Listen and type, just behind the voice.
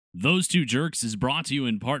Those Two Jerks is brought to you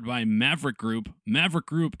in part by Maverick Group. Maverick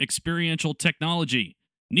Group Experiential Technology.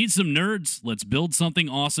 Need some nerds? Let's build something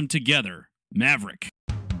awesome together. Maverick.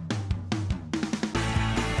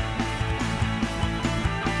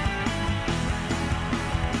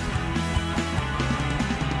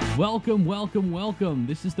 Welcome.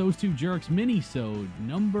 This is Those Two Jerks mini-sode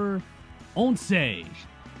number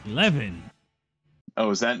 11.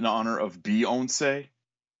 Oh, is that in honor of Beyoncé?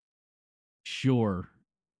 Sure.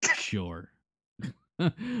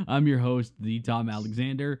 I'm your host, the Tom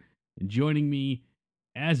Alexander, and joining me,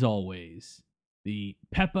 as always, the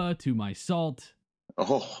Peppa to my salt,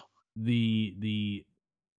 the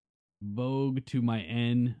Vogue to my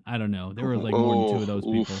N. I don't know. There were like more than two of those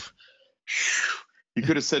people. You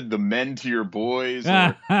could have said the men to your boys,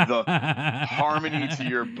 or the harmony to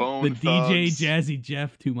your bone. The thugs. DJ Jazzy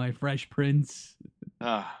Jeff to my Fresh Prince.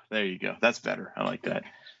 There you go. That's better. I like that.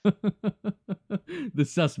 The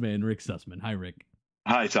Sussman, Rick Sussman. Hi, Rick.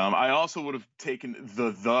 Hi, Tom. I also would have taken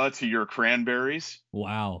the to your cranberries.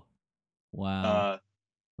 Wow. The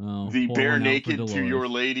bare naked to your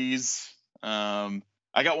ladies. I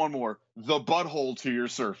got one more. The butthole to your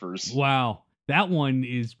surfers. Wow. That one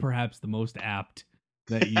is perhaps the most apt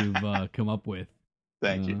that you've come up with.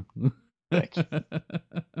 Thank you.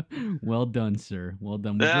 Well done, sir. Well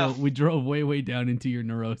done. We drove way down into your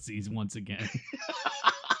neuroses once again.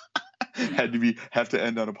 Have to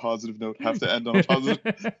end on a positive note. We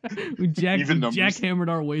jackhammered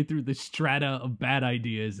our way through the strata of bad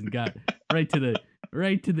ideas and got right to the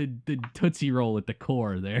Tootsie Roll at the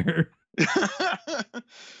core there.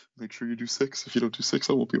 Make sure you do 6. If you don't do 6,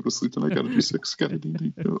 I won't be able to sleep tonight. Gotta do 6.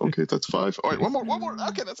 Okay, that's 5. All right, one more.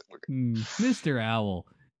 Okay, that's it. Okay. Mr. Owl,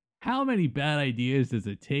 how many bad ideas does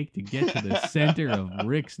it take to get to the center of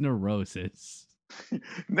Rick's neurosis?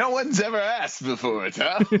 No one's ever asked before,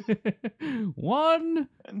 huh? 1,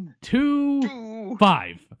 2,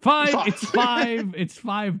 5. 5. It's 5. It's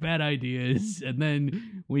 5 bad ideas, and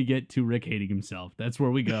then we get to Rick hating himself. That's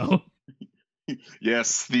where we go.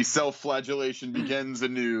 Yes, the self-flagellation begins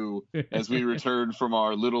anew as we return from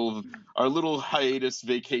our little hiatus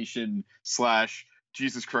vacation /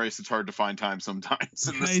 Jesus Christ, it's hard to find time sometimes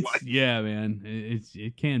in this life. Yeah, man,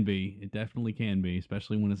 it can be. It definitely can be,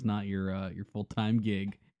 especially when it's not your full-time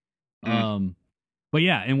gig. But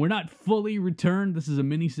yeah, and we're not fully returned. This is a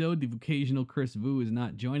mini-sode. The occasional Chris Vu is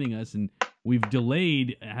not joining us, and we've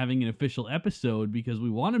delayed having an official episode because we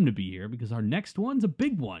want him to be here because our next one's a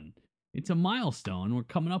big one. It's a milestone. We're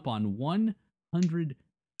coming up on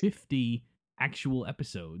 150 actual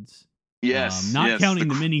episodes. Yes, not counting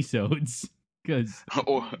the mini-sodes.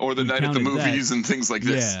 Or the night of the movies and things like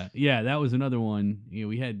this. Yeah, that was another one.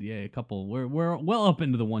 We had a couple. We're well up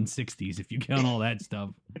into the 160s if you count all that stuff.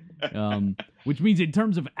 Which means in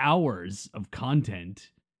terms of hours of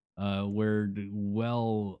content, we're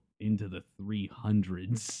well into the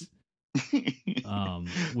 300s.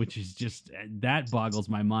 Which is just, that boggles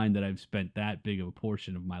my mind that I've spent that big of a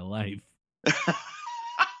portion of my life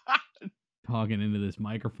talking into this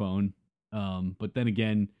microphone. But then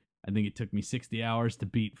again, I think it took me 60 hours to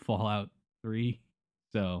beat Fallout 3.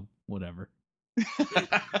 So whatever.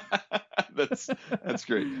 That's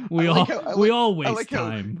great. We all waste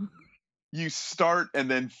time. You start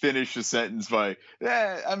and then finish a sentence by,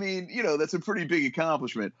 that's a pretty big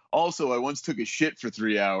accomplishment. Also, I once took a shit for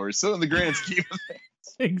 3 hours. So in the grand scheme of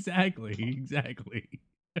things. Exactly.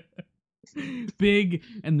 Big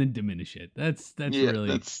and then diminish it. That sounds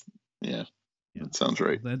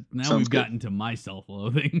right. We've gotten to my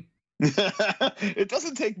self-loathing. It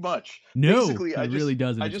doesn't take much. No, basically, it really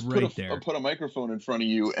doesn't. I just put a microphone in front of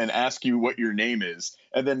you and ask you what your name is,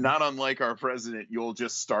 and then, not unlike our president, you'll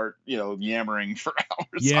just start, yammering for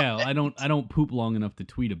hours. Yeah, I don't poop long enough to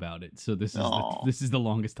tweet about it. So this is the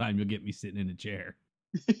longest time you'll get me sitting in a chair.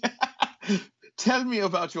 Tell me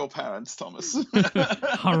about your parents, Thomas.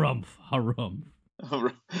 Harumph.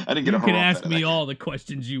 I didn't get. You can ask me all the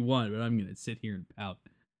questions you want, but I'm gonna sit here and pout.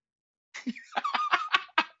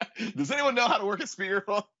 Does anyone know how to work a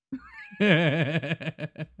speakerphone?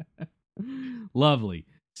 Lovely.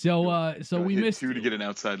 So we missed 2 to get an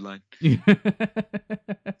outside line.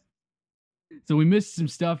 So we missed some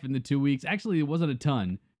stuff in the 2 weeks. Actually, it wasn't a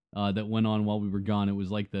ton that went on while we were gone. It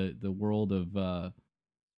was like the world of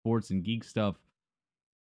sports and geek stuff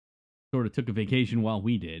sort of took a vacation while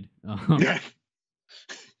we did.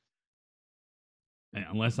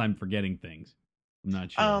 Unless I'm forgetting things. I'm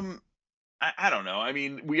not sure. I don't know. I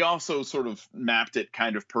mean, we also sort of mapped it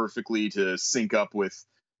kind of perfectly to sync up with,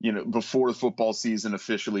 before the football season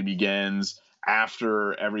officially begins.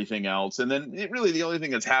 after everything else. And then really the only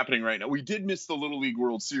thing that's happening right now, we did miss the Little League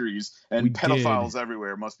World Series, and We pedophiles did.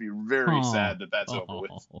 everywhere must be very Oh, sad that that's over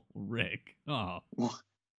with. Rick. Oh,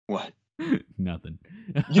 What? nothing.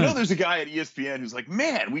 There's a guy at ESPN who's like,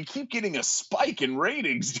 man, we keep getting a spike in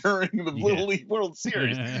ratings during the Little League World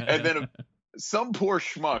Series. And then some poor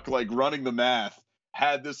schmuck, like running the math,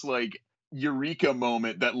 had this like eureka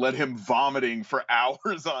moment that led him vomiting for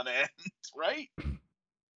hours on end, right?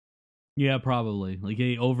 Yeah, probably. Like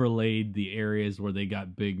they overlaid the areas where they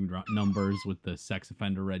got big numbers with the sex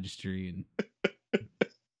offender registry, and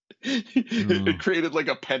it created like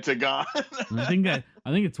a pentagon. I think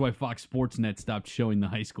it's why Fox Sports Net stopped showing the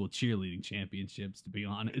high school cheerleading championships, to be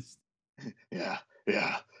honest. Yeah,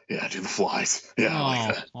 do the flies. Yeah, I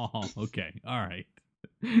like that. Oh, okay, all right.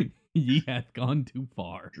 Ye hath gone too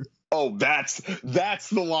far. Oh, that's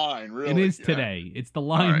the line, really. It is today. It's the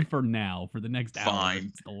line for now. For the next hour,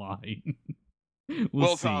 it's the line.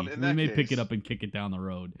 We'll see. Tom, we may pick it up and kick it down the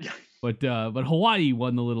road. But Hawaii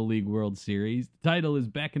won the Little League World Series. The title is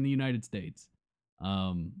back in the United States.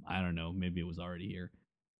 I don't know. Maybe it was already here.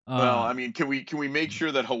 Well, I mean, can we make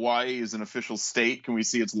sure that Hawaii is an official state? Can we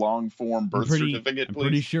see its long form birth certificate, please? I'm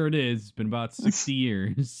pretty sure it is. It's been about 60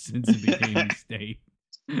 years since it became a state.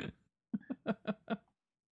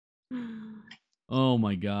 Oh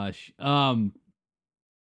my gosh.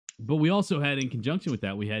 But we also had, in conjunction with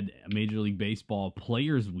that, we had a Major League Baseball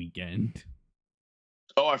Players Weekend.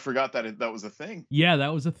 Oh, I forgot that was a thing. Yeah,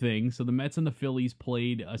 that was a thing. So the Mets and the Phillies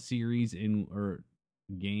played a series in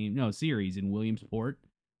Williamsport,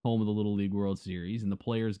 home of the Little League World Series, and the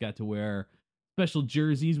players got to wear special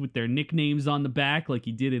jerseys with their nicknames on the back, like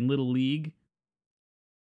you did in Little League.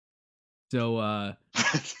 So,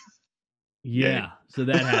 yeah, so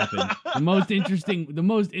that happened. The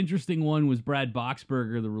most interesting one was Brad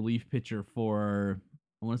Boxberger, the relief pitcher for,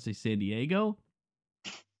 I want to say, San Diego.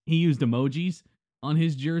 He used emojis on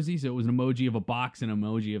his jersey, so it was an emoji of a box and an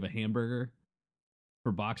emoji of a hamburger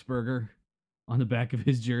for Boxberger on the back of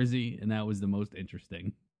his jersey, and that was the most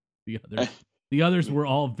interesting. The others were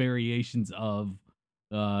all variations of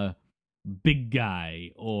Big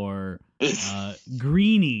Guy or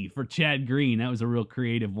Greeny for Chad Green. That was a real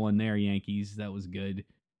creative one there, Yankees. That was good.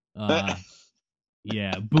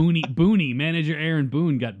 Yeah, Booney. Manager Aaron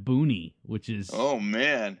Boone got Booney, which is... Oh,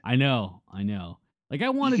 man. I know. Like, I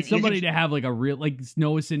wanted somebody to have, like, a real... Like,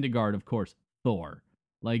 Noah Syndergaard, of course. Thor.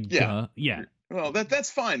 Like, yeah. Well,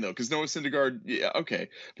 that's fine, though, because Noah Syndergaard... Yeah, okay.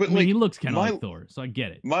 But, I mean, he looks kind of like Thor, so I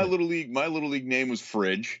get it. My Little League name was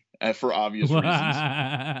Fridge, for obvious reasons.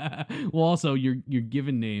 Well, also, your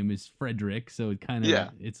given name is Frederick, so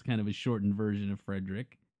it's kind of a shortened version of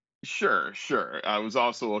Frederick. Sure. I was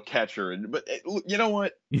also a catcher, but you know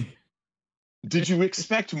what? Did you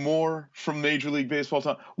expect more from Major League Baseball,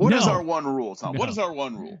 Tom? What is our one rule, Tom? What is our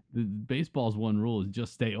one rule? The baseball's one rule is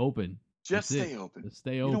just stay open. Just stay open. Just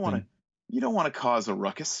stay open. You don't want to cause a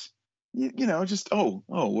ruckus. You know, just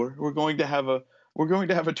we're going to have a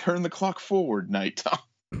turn the clock forward night, Tom.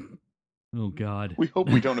 Oh God. We hope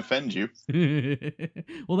we don't offend you.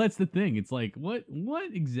 Well, that's the thing. It's like what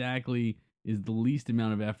exactly is the least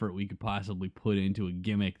amount of effort we could possibly put into a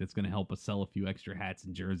gimmick that's going to help us sell a few extra hats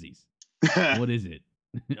and jerseys? What is it?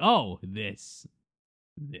 Oh, this.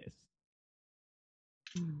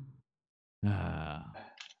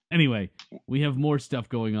 Anyway, we have more stuff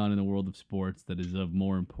going on in the world of sports that is of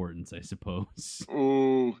more importance, I suppose.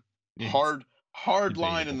 Ooh, hard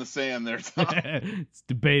line in the sand there, Tom. It's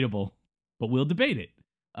debatable, but we'll debate it.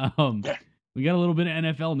 We got a little bit of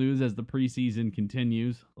NFL news as the preseason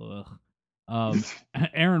continues.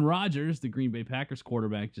 Aaron Rodgers, the Green Bay Packers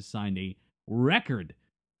quarterback, just signed a record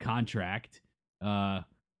contract. Let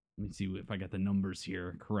me see if I got the numbers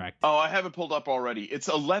here correct. Oh, I have it pulled up already. It's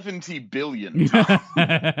 11 billion.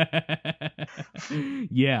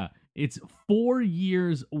 Yeah, it's 4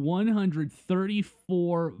 years,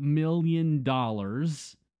 $134 million.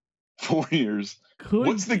 4 years.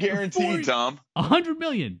 What's the guarantee, Tom? $100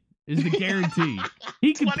 million is the guarantee.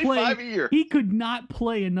 He could 25 a year. He could not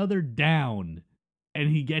play another down, and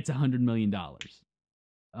he gets $100 million.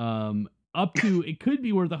 It could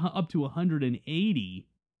be worth up to 180.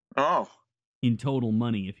 Oh. In total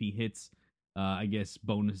money if he hits, I guess,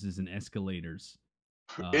 bonuses and escalators.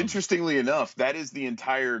 Interestingly enough, that is the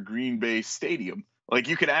entire Green Bay Stadium. Like,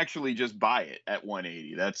 you could actually just buy it at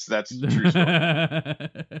 180. That's true story.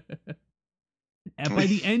 And by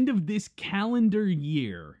the end of this calendar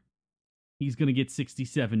year, he's going to get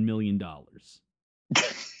 $67 million.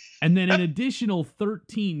 And then an additional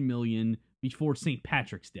 $13 million before St.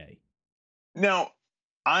 Patrick's Day. Now,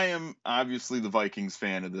 I am obviously the Vikings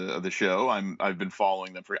fan of the show. I've been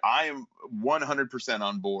following them for. I am 100%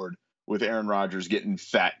 on board with Aaron Rodgers getting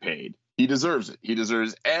fat paid. He deserves it. He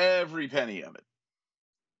deserves every penny of it.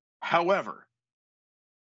 However,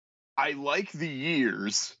 I like the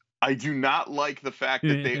years. I do not like the fact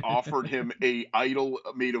that they offered him a idol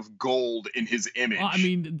made of gold in his image. Well, I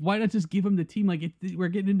mean, why not just give him the team? Like we're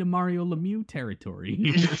getting into Mario Lemieux territory.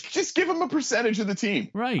 Just give him a percentage of the team.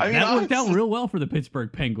 Right. I mean, that worked out real well for the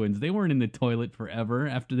Pittsburgh Penguins. They weren't in the toilet forever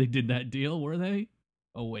after they did that deal, were they?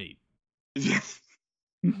 Oh wait.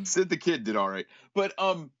 Sid the Kid did all right, but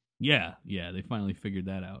yeah, they finally figured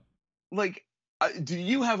that out. Like, do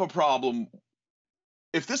you have a problem?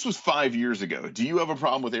 If this was 5 years ago, do you have a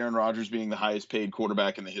problem with Aaron Rodgers being the highest paid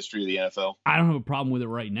quarterback in the history of the NFL? I don't have a problem with it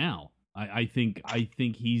right now. I think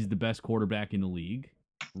he's the best quarterback in the league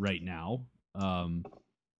right now.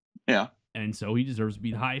 Yeah. And so he deserves to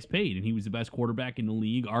be the highest paid. And he was the best quarterback in the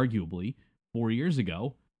league, arguably, 4 years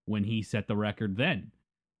ago when he set the record then.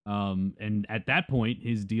 And at that point,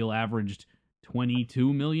 his deal averaged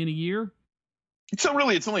 $22 million a year. So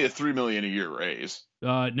really, it's only a $3 million a year raise.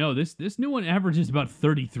 No, this new one averages about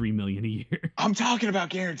 $33 million a year. I'm talking about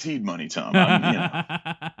guaranteed money, Tom.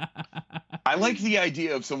 I like the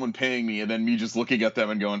idea of someone paying me and then me just looking at them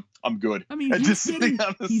and going, "I'm good." I mean,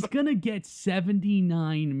 he's gonna get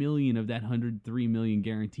 $79 million of that $103 million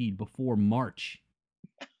guaranteed before March.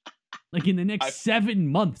 Like in the next 7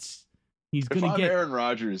 months. If I'm Aaron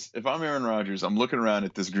Rodgers, I'm looking around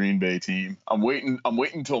at this Green Bay team. I'm waiting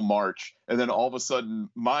until March, and then all of a sudden,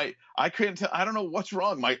 I don't know what's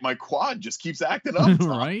wrong. My quad just keeps acting up.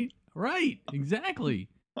 Right, exactly.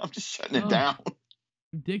 I'm just shutting it down.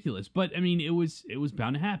 Ridiculous, but I mean, it was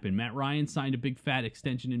bound to happen. Matt Ryan signed a big fat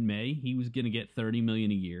extension in May. He was going to get $30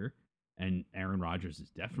 million a year, and Aaron Rodgers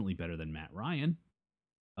is definitely better than Matt Ryan.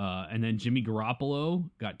 And then Jimmy Garoppolo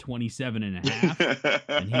got 27.5,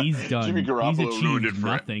 and he's done. Jimmy Garoppolo ruined it for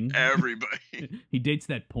nothing. Everybody. He dates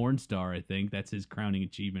that porn star, I think. That's his crowning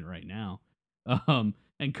achievement right now. And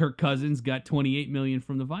Kirk Cousins got $28 million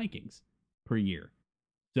from the Vikings per year.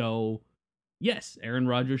 So, yes, Aaron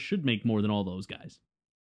Rodgers should make more than all those guys.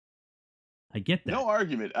 I get that. No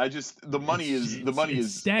argument. The money is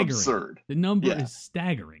staggering. Absurd. The number is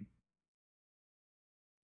staggering.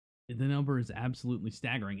 The number is absolutely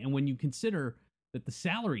staggering. And when you consider that the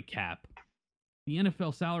salary cap, the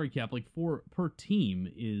NFL salary cap, like per team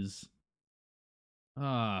is,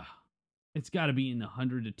 it's got to be in the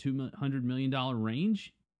 $100 to $200 million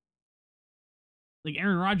range. Like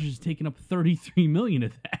Aaron Rodgers is taking up $33 million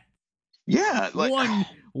of that. Yeah, like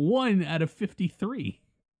one out of 53.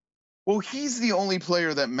 Well, he's the only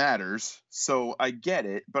player that matters, so I get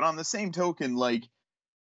it. But on the same token, like,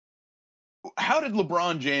 how did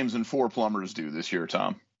LeBron James and Four Plumbers do this year,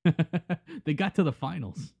 Tom? They got to the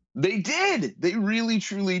finals. They did. They really,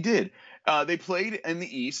 truly did. They played in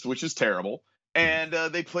the East, which is terrible, and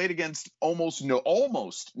they played against almost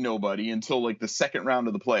nobody until like the second round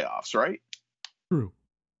of the playoffs, right? True.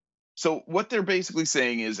 So what they're basically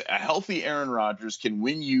saying is a healthy Aaron Rodgers can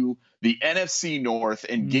win you the NFC North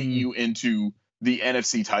and get you into the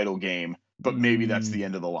NFC title game. But maybe that's the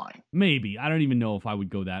end of the line. Maybe. I don't even know if I would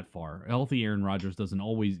go that far. Healthy Aaron Rodgers doesn't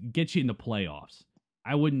always get you in the playoffs.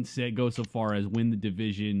 I wouldn't say go so far as win the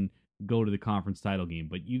division, go to the conference title game,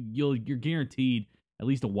 but you're guaranteed at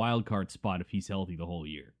least a wild card spot if he's healthy the whole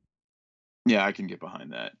year. Yeah, I can get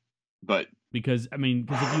behind that. But because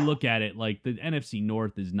if you look at it, like the NFC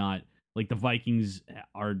North is not like the Vikings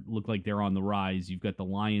look like they're on the rise. You've got the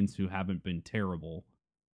Lions who haven't been terrible.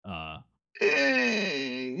 As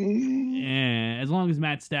long as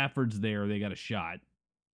Matt Stafford's there, they got a shot.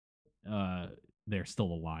 They're still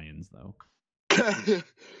the Lions, though.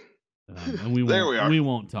 And we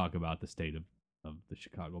won't talk about the state of the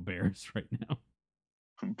Chicago Bears right now.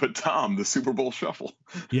 But Tom, the Super Bowl shuffle.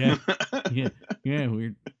 Yeah.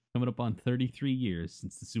 We're coming up on 33 years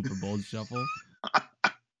since the Super Bowl shuffle.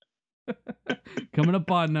 Coming up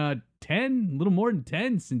on 10, a little more than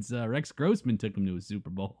 10 since Rex Grossman took him to a Super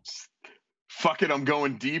Bowl. Fuck it, I'm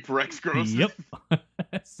going deep, Rex Grossman. Yep.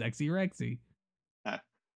 Sexy Rexy.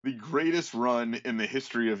 The greatest run in the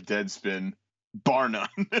history of Deadspin, bar none.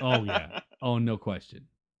 Oh, yeah. Oh, no question.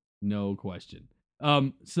 No question.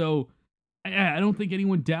 So I don't think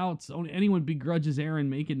anyone begrudges Aaron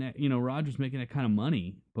making that, Rodgers making that kind of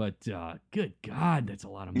money. But good God, that's a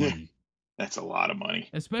lot of money. That's a lot of money.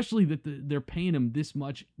 Especially that they're paying him this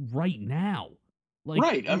much right now. Like,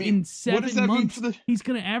 right. I mean, in 7 months, he's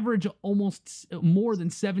going to average almost more than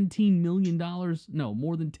 $17 million. No,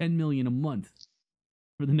 more than $10 million a month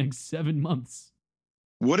for the next 7 months.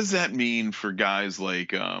 what does that mean for guys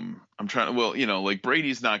like I'm trying to, well, like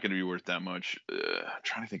Brady's not going to be worth that much. I'm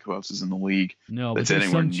trying to think who else is in the league No, but that's there's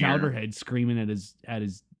anywhere some near. chowderhead screaming at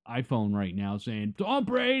his iPhone right now saying, Tom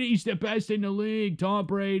Brady's the best in the league. Tom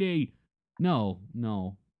Brady. No.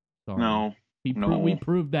 Sorry. No, We no,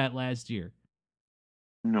 proved that last year.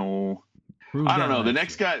 no. Proved I don't that know. The last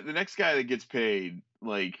next year. guy, the next guy that gets paid,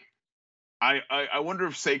 like I wonder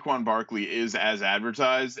if Saquon Barkley is as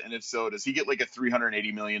advertised, and if so, does he get like a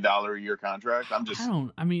 $380 million a year contract? I'm just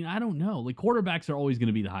I don't know. Like quarterbacks are always going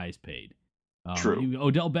to be the highest paid. true.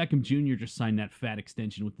 Odell Beckham Jr. just signed that fat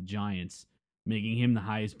extension with the Giants, making him the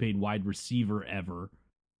highest paid wide receiver ever.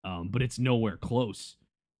 But it's nowhere close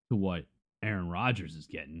to what Aaron Rodgers is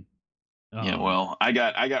getting. Yeah, well, I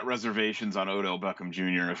got reservations on Odell Beckham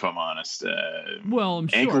Jr. If I'm honest. Well, I'm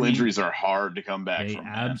sure. Ankle injuries are hard to come back They from,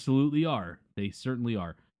 man. absolutely are. They certainly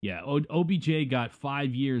are. Yeah, OBJ got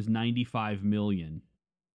 5 years, $95 million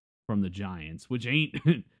from the Giants, which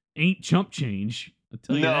ain't chump change. I'll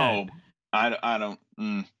tell you that. No, I don't. A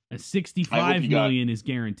I hope $65 you got million is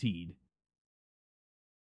guaranteed.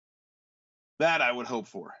 that. I would hope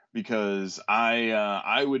for, because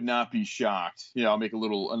I would not be shocked. I'll make a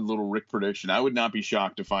little Rick prediction. I would not be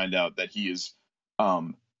shocked to find out that he is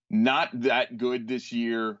not that good this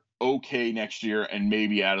year, okay next year, and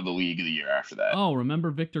maybe out of the league the year after that. Oh,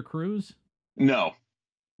 remember Victor Cruz? No.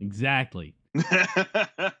 Exactly.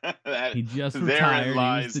 He just Therein retired. He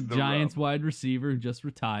lies was the the Giants rub. wide receiver, just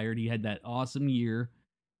retired. He had that awesome year.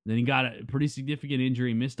 Then he got a pretty significant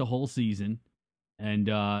injury, missed a whole season, and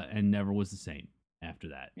never was the same after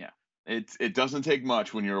that. Yeah. It doesn't take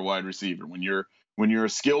much when you're a wide receiver. When you're a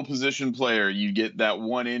skill position player, you get that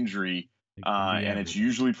one injury, It can be and it's everything.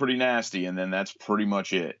 usually pretty nasty, and then that's pretty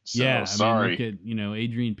much it. So Yeah, I mean, look sorry. at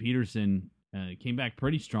Adrian Peterson came back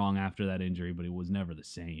pretty strong after that injury, but he was never the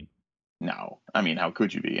same. No, I mean, how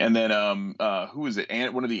could you be? And then who is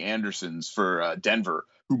it? One of the Andersons for Denver,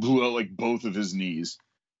 who blew out like both of his knees.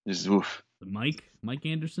 Just, oof. Mike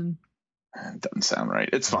Anderson. It doesn't sound right.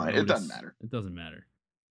 It's fine. It doesn't matter. It doesn't matter.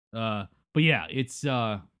 But yeah, it's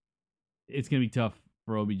gonna be tough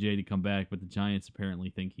for OBJ to come back. But the Giants apparently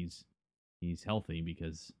think he's healthy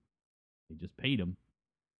because they just paid him.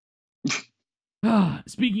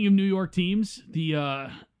 Speaking of New York teams, the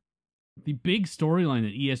big storyline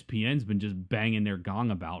that ESPN's been just banging their gong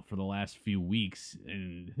about for the last few weeks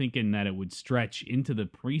and thinking that it would stretch into the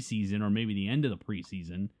preseason or maybe the end of the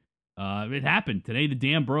preseason. It happened. Today the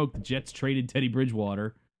dam broke. The Jets traded Teddy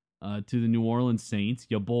Bridgewater to the New Orleans Saints.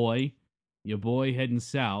 Your boy heading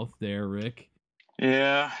south there, Rick.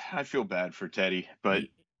 Yeah, I feel bad for Teddy, but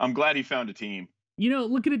I'm glad he found a team.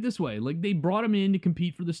 Look at it this way. Like, they brought him in to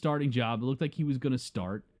compete for the starting job. It looked like he was going to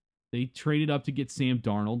start. They traded up to get Sam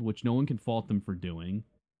Darnold, which no one can fault them for doing.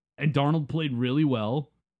 And Darnold played really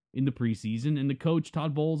well in the preseason, and the coach,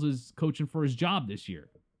 Todd Bowles, is coaching for his job this year.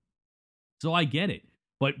 So I get it.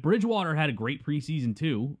 But Bridgewater had a great preseason,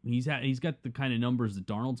 too. He's got the kind of numbers that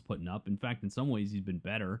Darnold's putting up. In fact, in some ways, he's been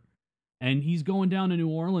better. And he's going down to New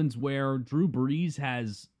Orleans, where Drew Brees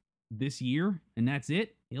has this year, and that's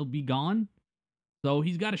it. He'll be gone. So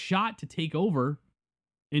he's got a shot to take over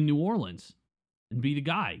in New Orleans and be the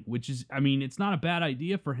guy, which is, I mean, it's not a bad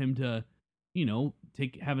idea for him to,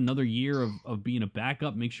 have another year of being a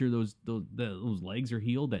backup, make sure those legs are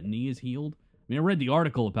healed, that knee is healed. I mean, I read the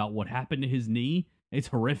article about what happened to his knee. It's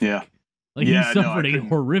horrific. Yeah. Like, he suffered a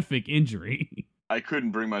horrific injury. I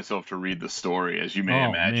couldn't bring myself to read the story, as you may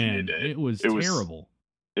imagine. Man, it was terrible.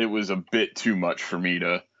 It was a bit too much for me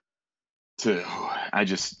to I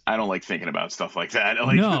don't like thinking about stuff like that.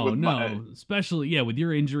 Like, no, especially with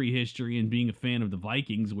your injury history and being a fan of the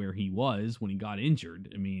Vikings, where he was when he got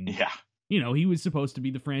injured. I mean, yeah, he was supposed to be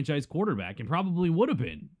the franchise quarterback and probably would have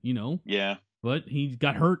been, Yeah, but he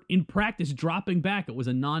got hurt in practice dropping back. It was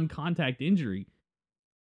a non-contact injury.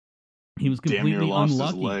 He was completely damn near lost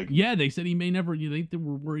unlucky. his leg. Yeah, they said he may never. They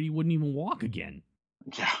were worried he wouldn't even walk again.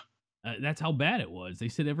 Yeah. That's how bad it was. They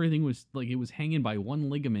said everything was like it was hanging by one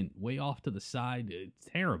ligament way off to the side. It's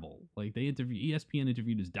terrible. Like, ESPN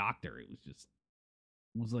interviewed his doctor. It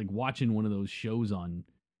was like watching one of those shows on,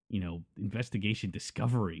 Investigation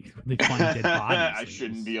Discovery. They find dead bodies. I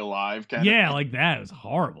shouldn't be alive. Like that. It was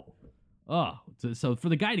horrible. Oh, so for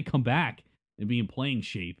the guy to come back and be in playing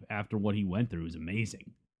shape after what he went through is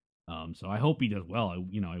amazing. So I hope he does well.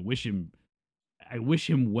 I wish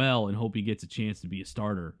him well and hope he gets a chance to be a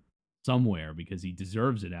starter somewhere, because he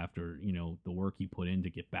deserves it after, the work he put in to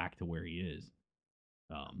get back to where he is.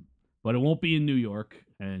 But it won't be in New York.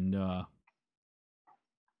 And, do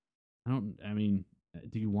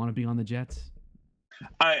you want to be on the Jets?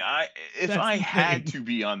 If That's I the had thing. to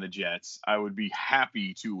be on the Jets, I would be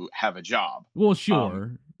happy to have a job. Well,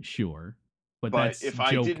 Um, sure. But but that's if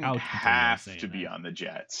I Joe didn't Couch potato have to saying be that. on the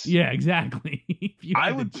Jets, Yeah, exactly. If you I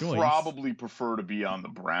had the would choice. probably prefer to be on the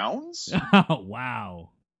Browns. Oh, wow.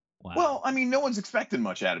 Well, Wow. I mean, no one's expecting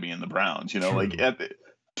much out of me in the Browns. Like True.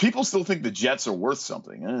 people still think the Jets are worth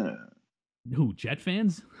something. Who, Jet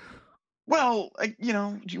fans? Well, do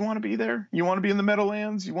you want to be there? You want to be in the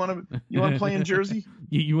Meadowlands? You want to play in Jersey?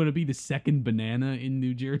 You want to be the second banana in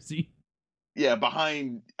New Jersey? Yeah,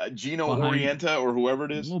 behind Gino Behind Orienta or whoever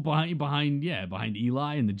it is. Well, behind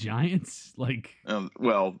Eli and the Giants. Like,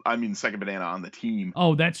 Well, I mean, second banana on the team.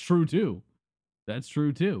 oh, that's true too. That's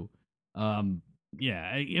true too. Um, yeah,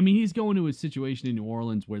 I mean, he's going to a situation in New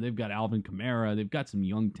Orleans where they've got Alvin Kamara, they've got some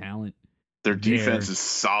young talent Their defense there. is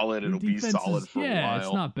solid. Their It'll be defense solid is, for a yeah, it's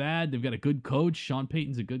while. not bad. They've got a good coach. Sean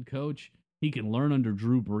Payton's a good coach. He can learn under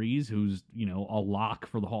Drew Brees, who's a lock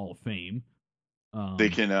for the Hall of Fame. He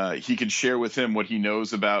can share with him what he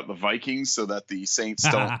knows about the Vikings so that the Saints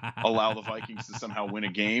don't allow the Vikings to somehow win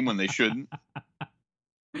a game when they shouldn't.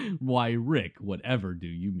 Why, Rick, whatever do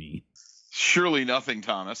you mean? Surely nothing,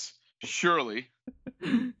 Thomas. Surely.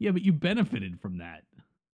 Yeah, but you benefited from that.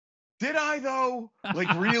 Did I, though?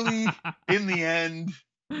 Like, really? In the end,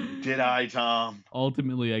 did I, Tom?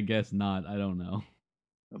 Ultimately, I guess not. I don't know.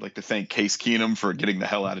 I'd like to thank Case Keenum for getting the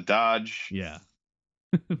hell out of Dodge. Yeah,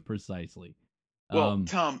 precisely. Well,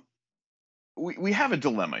 Tom, we have a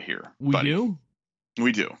dilemma here. We buddy. do?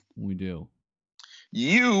 We do. We do.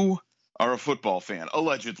 You are a football fan,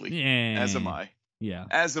 allegedly. Yeah. As am I. Yeah.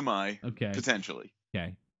 As am I. Okay. Potentially.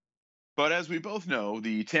 Okay. But as we both know,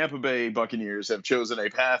 the Tampa Bay Buccaneers have chosen a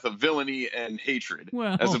path of villainy and hatred,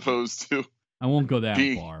 Well, as opposed to. I won't go that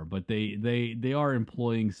far, but they are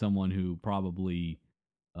employing someone who probably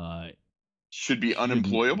should be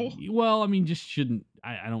unemployable. Well, I mean, just shouldn't.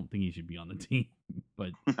 I don't think he should be on the team, but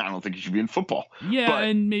I don't think he should be in football. Yeah, but,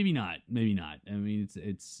 and maybe not. Maybe not. I mean,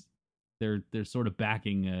 it's they're sort of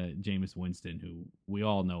backing Jameis Winston, who we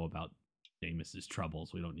all know about Jameis's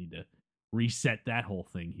troubles. We don't need to reset that whole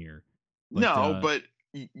thing here. But, but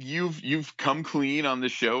you've come clean on the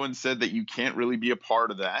show and said that you can't really be a part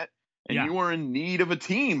of that, and you are in need of a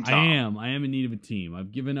team, Tom. I am in need of a team.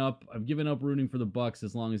 I've given up rooting for the Bucs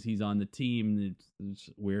as long as he's on the team.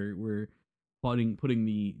 We're putting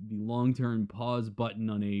the long-term pause button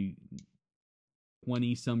on a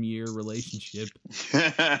 20-some year relationship.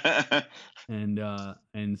 and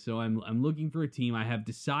so I'm looking for a team. I have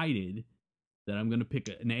decided that I'm going to pick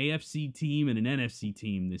an AFC team and an NFC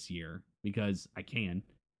team this year because I can.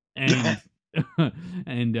 And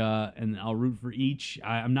and I'll root for each.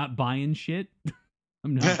 I'm not buying shit.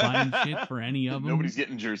 I'm not buying shit for any of them. Nobody's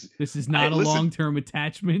getting jerseys. This is not a long-term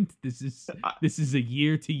attachment. This is a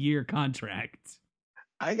year-to-year contract.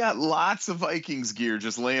 I got lots of Vikings gear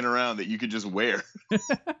just laying around that you could just wear.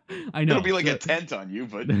 I know. It'll be like a tent on you,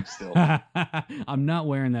 but still. I'm not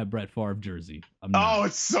wearing that Brett Favre jersey. Oh,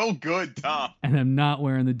 it's so good, Tom. And I'm not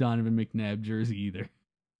wearing the Donovan McNabb jersey either.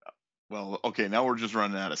 Well, okay, now we're just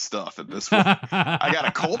running out of stuff at this point. I got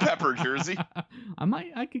a Culpepper jersey.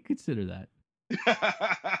 I could consider that.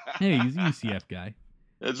 Hey, he's a UCF guy.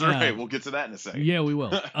 That's right. We'll get to that in a second. Yeah, we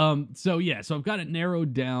will. So I've got it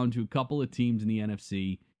narrowed down to a couple of teams in the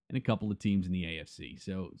NFC and a couple of teams in the AFC.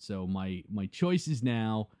 So my choices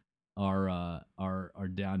now are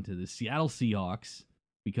down to the Seattle Seahawks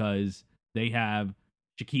because they have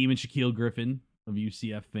Shaquem and Shaquille Griffin of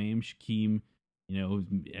UCF fame. Shaquem,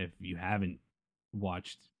 if you haven't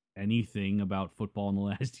watched anything about football in the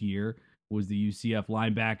last year, was the UCF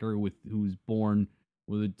linebacker who was born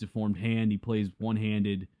with a deformed hand. He plays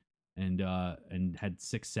one-handed and had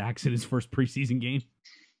 6 sacks in his first preseason game.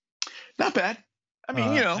 Not bad. I mean,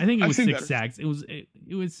 I think it was 6 better. sacks. It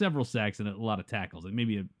was several sacks and a lot of tackles. Like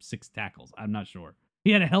maybe 6 tackles. I'm not sure.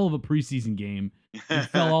 He had a hell of a preseason game. He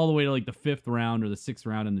fell all the way to like the 5th round or the 6th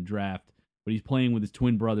round in the draft, but he's playing with his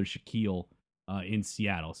twin brother Shaquille in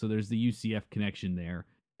Seattle. So there's the UCF connection there.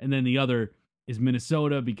 And then the other is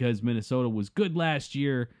Minnesota because Minnesota was good last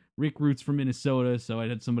year. Rick roots for Minnesota, so I'd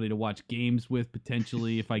have somebody to watch games with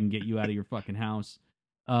potentially if I can get you out of your fucking house.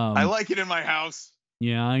 I like it in my house.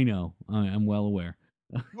 Yeah, I know. I'm well aware.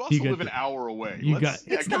 You also live an hour away.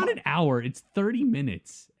 It's not an hour. It's 30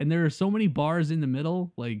 minutes, and there are so many bars in the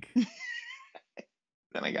middle. Like,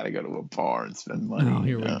 then I got to go to a bar and spend money. Oh,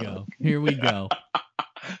 here we go. Here we go.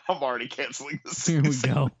 I'm already canceling this. Here we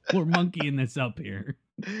go. We're monkeying this up here.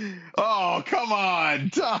 Oh, come on,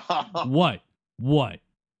 Tom. What? What?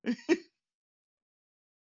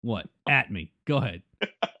 At me. Go ahead.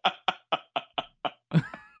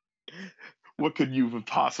 What could you have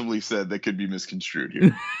possibly said that could be misconstrued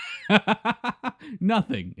here?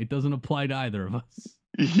 Nothing. It doesn't apply to either of us.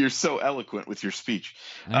 You're so eloquent with your speech.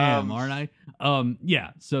 I am, aren't I?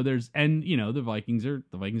 Yeah. So there's, and the Vikings are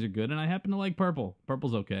good, and I happen to like purple.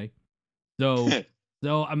 Purple's okay. So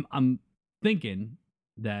I'm thinking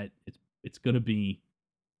that it's gonna be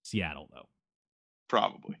Seattle though.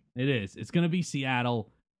 Probably. It is. It's gonna be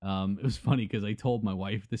Seattle. It was funny because I told my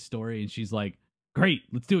wife this story, and she's like, "Great,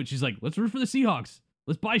 let's do it." She's like, "Let's root for the Seahawks.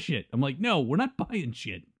 Let's buy shit." I'm like, "No, we're not buying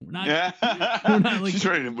shit. We're not." We're not like, she's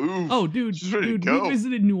ready to move. Oh, dude, she's ready to go. We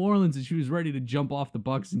visited New Orleans, and she was ready to jump off the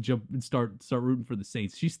Bucks and start rooting for the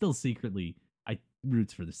Saints. She's still secretly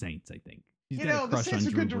roots for the Saints. I think. She's got a crush the Saints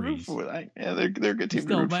on are good Drew to root Brees. for. Yeah, they're a good team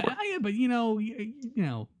Still, to root but, for. Yeah,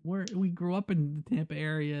 but we grew up in the Tampa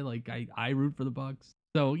area. Like I root for the Bucks.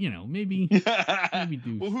 So, maybe do.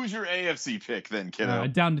 Well, who's your AFC pick then, kiddo?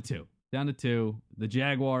 Down to two. The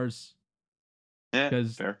Jaguars. Yeah,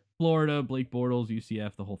 because fair. Florida, Blake Bortles,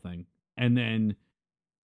 UCF, the whole thing. And then,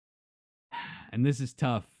 and this is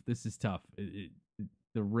tough.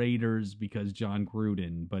 The Raiders because John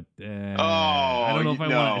Gruden, but I don't know if I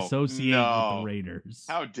want to associate with the Raiders.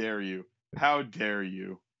 How dare you? How dare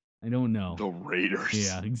you? I don't know. The Raiders.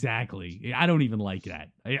 Yeah, exactly. I don't even like that.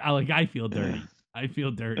 I feel dirty. I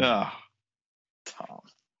feel dirty. Tom.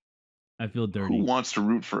 I feel dirty. Who wants to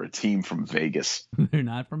root for a team from Vegas? They're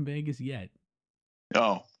not from Vegas yet.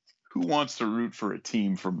 Oh, who wants to root for a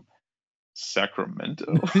team from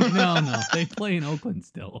Sacramento? No. They play in Oakland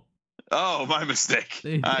still. Oh, my mistake.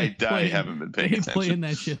 I haven't been paying attention. They play in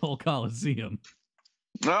that shithole Coliseum.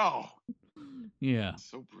 No. Yeah.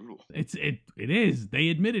 So brutal. It is. They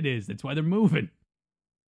admit it is. That's why they're moving.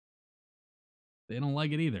 They don't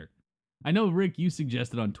like it either. I know, Rick, you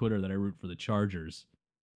suggested on Twitter that I root for the Chargers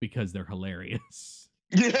because they're hilarious.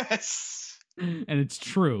 Yes. And it's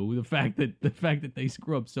true. The fact that they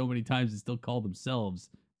screw up so many times and still call themselves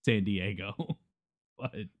San Diego.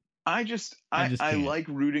 But I like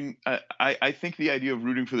rooting. I think the idea of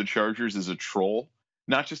rooting for the Chargers is a troll,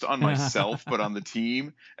 not just on myself, but on the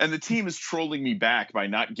team. And the team is trolling me back by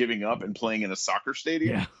not giving up and playing in a soccer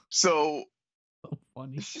stadium. Yeah. So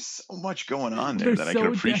funny. There's just so much going on there that I can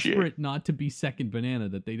appreciate. They're so desperate not to be second banana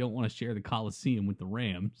that they don't want to share the Coliseum with the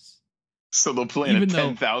Rams. So they'll play in a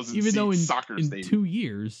 10,000 seat soccer stadium. In 2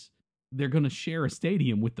 years, they're going to share a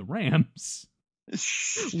stadium with the Rams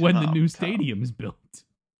when the new stadium is built.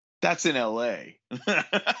 That's in LA.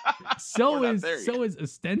 so is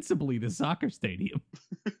ostensibly the soccer stadium.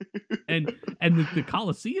 and the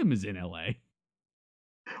Coliseum is in LA.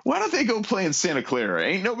 Why don't they go play in Santa Clara?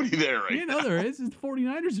 Ain't nobody there right now. There is. The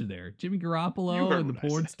 49ers are there. Jimmy Garoppolo and the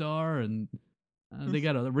porn star, and they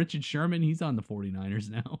got Richard Sherman. He's on the 49ers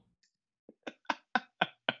now.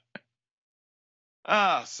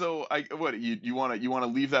 So you want to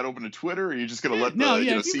leave that open to Twitter, or are you just gonna let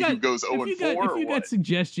see who goes 0-4? If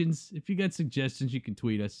you got suggestions, you can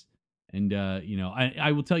tweet us. And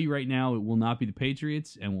I will tell you right now, it will not be the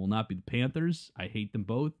Patriots and will not be the Panthers. I hate them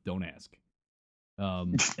both. Don't ask.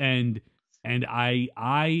 And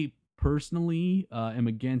I personally am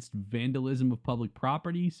against vandalism of public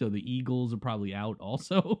property, so the Eagles are probably out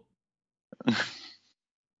also.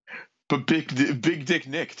 But big Dick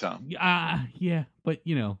Nick, Tom. Yeah, but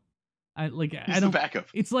He's the backup.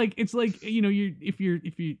 It's like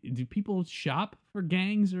do people shop for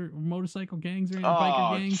gangs or motorcycle gangs or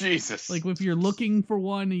biker gangs? Jesus. Like if you're looking for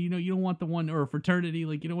one, you don't want the one, or a fraternity,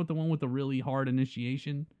 like you don't want the one with the really hard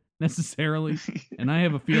initiation necessarily. And I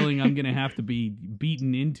have a feeling I'm gonna have to be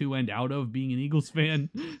beaten into and out of being an Eagles fan.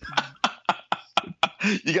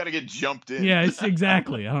 You got to get jumped in. Yeah,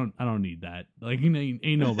 exactly. I don't need that. Like,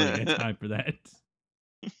 ain't nobody got time for that.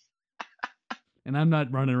 And I'm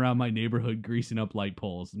not running around my neighborhood greasing up light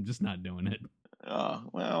poles. I'm just not doing it.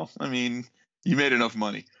 Well, I mean, you made enough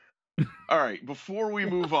money. All right, before we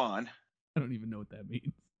move on, I don't even know what that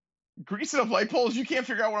means. Greasing up light poles. You can't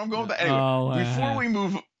figure out where I'm going with that. Anyway,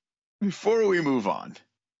 before we move on,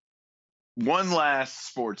 one last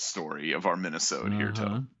sports story of our Minnesota here,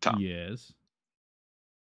 Tom. Yes.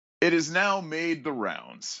 It has now made the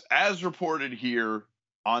rounds, as reported here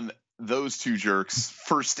on Those Two Jerks,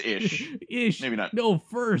 first-ish. Maybe not. No,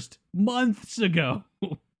 first. Months ago.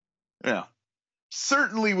 Yeah.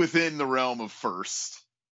 Certainly within the realm of first.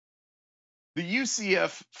 The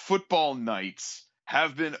UCF football Knights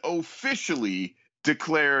have been officially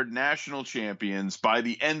declared national champions by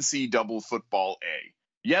the NCAA Football A.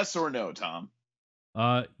 Yes or no, Tom?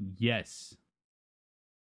 Yes.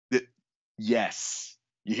 Yes.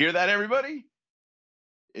 You hear that, everybody?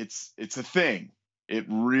 It's a thing. It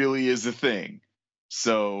really is a thing.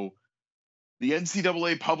 So the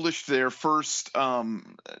NCAA published their first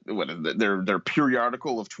their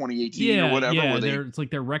periodical of 2018 or whatever. Yeah, where it's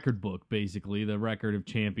like their record book, basically, the record of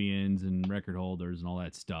champions and record holders and all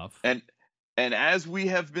that stuff. And as we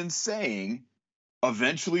have been saying,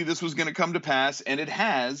 eventually this was going to come to pass, and it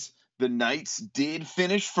has. The Knights did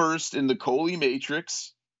finish first in the Coley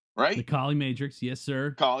Matrix, right? The Collie Matrix, yes,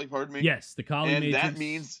 sir. Collie, pardon me. Yes, the Collie Matrix. And that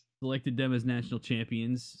means selected them as national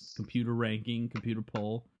champions, computer ranking, computer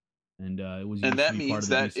poll, and it was. And that means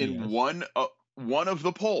that in one of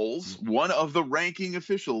the polls, one of the ranking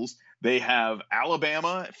officials, they have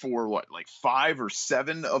Alabama for what, like 5 or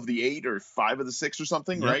 7 of the 8 or 5 of the 6 or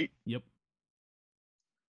something, right? Yep.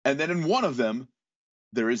 And then in one of them,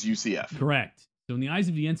 there is UCF. Correct. So in the eyes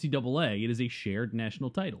of the NCAA, it is a shared national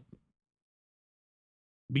title.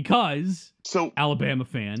 Because Alabama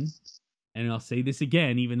fan, and I'll say this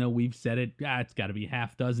again, even though we've said it, it's got to be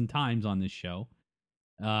half dozen times on this show,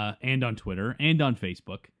 and on Twitter, and on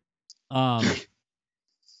Facebook. The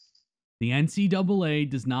NCAA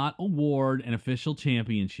does not award an official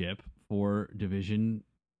championship for Division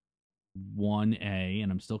 1A,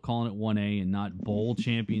 and I'm still calling it 1A and not Bowl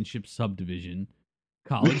Championship Subdivision,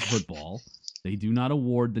 college football. They do not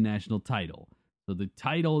award the national title. So the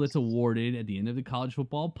title that's awarded at the end of the college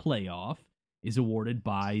football playoff is awarded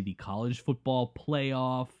by the College Football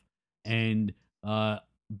Playoff and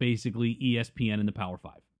basically ESPN and the Power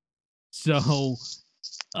 5. So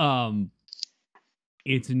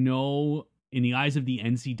it's no, in the eyes of the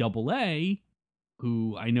NCAA,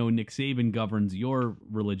 who I know Nick Saban governs your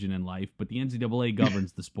religion and life, but the NCAA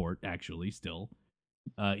governs the sport, actually, still.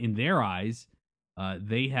 In their eyes,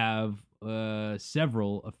 they have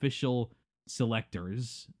several official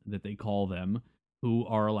selectors, that they call them, who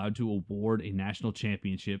are allowed to award a national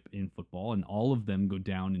championship in football, and all of them go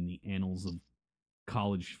down in the annals of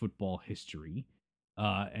college football history.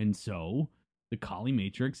 And so the Collie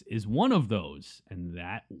Matrix is one of those, and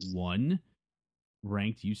that one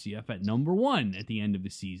ranked UCF at number 1 at the end of the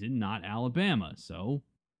season, not Alabama. So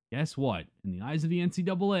guess what? In the eyes of the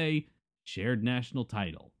NCAA, shared national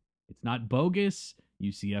title. It's not bogus.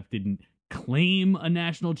 UCF didn't claim a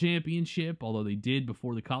national championship, although they did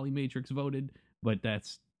before the Collie Matrix voted, but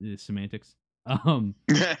that's semantics.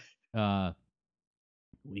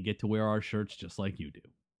 We get to wear our shirts just like you do.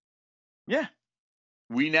 Yeah.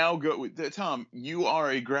 We now go, Tom, you are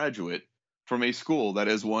a graduate from a school that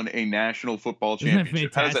has won a national football championship.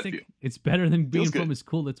 Isn't that fantastic? How does that feel? It's better than being from a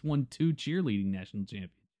school that's won 2 cheerleading national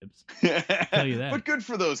championships. I'll tell you that. But good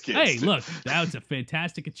for those kids. Hey, look, that was a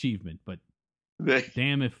fantastic achievement, but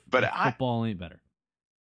damn if football ain't better.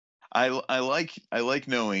 I like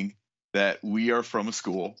knowing that we are from a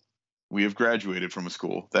school. We have graduated from a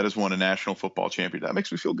school that has won a national football championship. That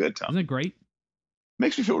makes me feel good, Tom. Isn't it great?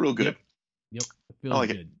 Makes me feel real good. Yep. It feels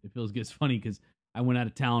good. It feels good. It's funny because I went out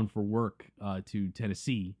of town for work to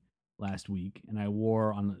Tennessee last week, and I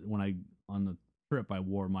wore on the trip I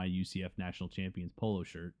wore my UCF National Champions polo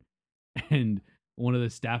shirt, and one of the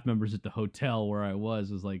staff members at the hotel where I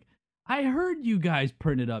was like, "I heard you guys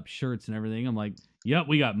printed up shirts and everything." I'm like, "Yep,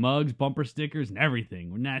 we got mugs, bumper stickers, and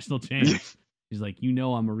everything. We're national champions." She's like, "You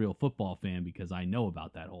know I'm a real football fan because I know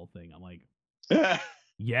about that whole thing." I'm like,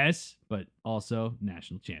 "Yes, but also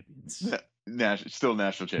national champions." Still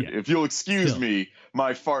national champion. Yeah. If you'll excuse me,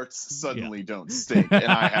 my farts suddenly don't stink, and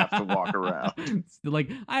I have to walk around. Like,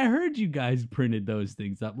 I heard you guys printed those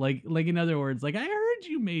things up. Like in other words, like I heard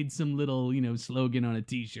you made some little, slogan on a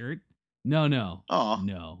T-shirt. No,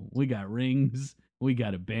 no. We got rings. We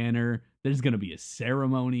got a banner. There's gonna be a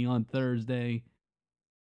ceremony on Thursday.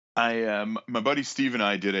 My buddy Steve and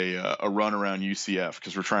I did a run around UCF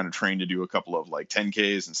because we're trying to train to do a couple of like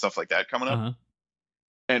 10Ks and stuff like that coming up. Uh-huh.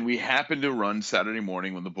 And we happened to run Saturday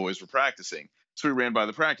morning when the boys were practicing. So we ran by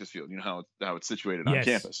the practice field. You know how it's situated on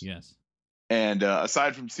campus. Yes. And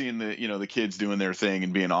aside from seeing the kids doing their thing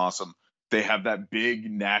and being awesome, they have that big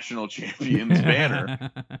national champions banner.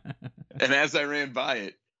 And as I ran by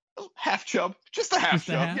it, half chub, just a half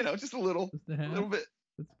chub, just a little bit.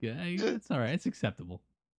 That's good. That's all right. It's acceptable.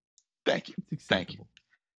 Thank you. It's acceptable. Thank you.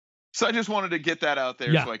 So I just wanted to get that out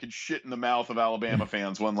there so I could shit in the mouth of Alabama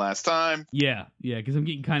fans one last time. Yeah, because I'm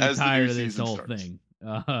getting kind of tired of this whole thing.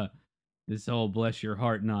 This whole bless your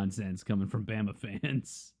heart nonsense coming from Bama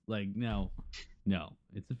fans. Like, no,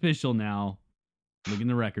 it's official now. Look in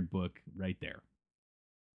the record book right there.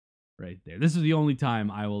 Right there. This is the only time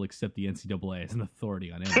I will accept the NCAA as an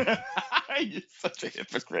authority on anything. You're such a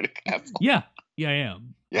hypocrite. Yeah, I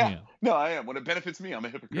am. Yeah. No, I am. When it benefits me, I'm a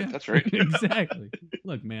hypocrite. Yeah. That's right. Exactly.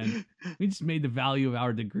 Look, man, we just made the value of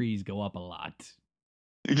our degrees go up a lot.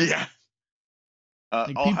 Yeah.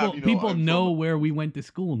 People know where we went to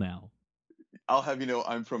school now. I'll have you know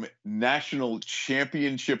I'm from national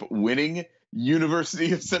championship winning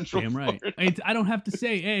University of Central Damn right. Florida. I don't have to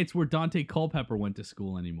say, hey, it's where Dante Culpepper went to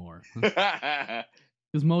school anymore.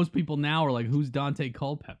 Because most people now are like, who's Dante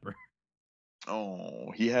Culpepper?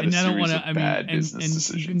 Oh, he had And a I don't series want to. of bad business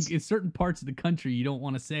decisions. In certain parts of the country, you don't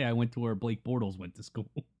want to say I went to where Blake Bortles went to school.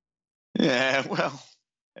 Yeah, well,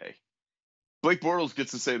 hey, Blake Bortles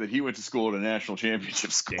gets to say that he went to school at a national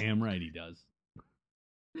championship school. Damn right he does.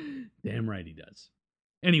 Damn right he does.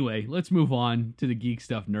 Anyway, let's move on to the geek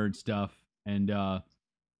stuff, nerd stuff. And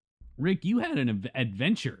Rick, you had an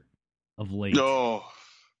adventure of late. Oh,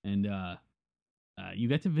 And you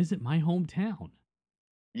got to visit my hometown.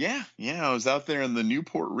 yeah. I was out there in the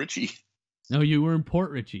Newport Richie. No, you were in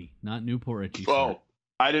Port Richey, not Newport Richey. Oh, sir.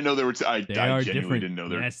 I didn't know there were. I They are genuinely different. didn't know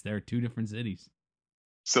there. Yes, they're two different cities.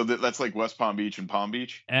 So that's like West Palm Beach and Palm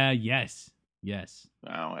Beach. Yes. Oh,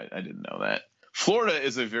 I didn't know that. Florida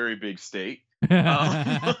is a very big state. Look, Full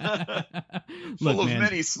of man,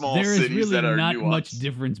 many small there is cities really that are not nuanced. much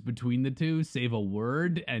difference between the two, save a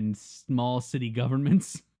word and small city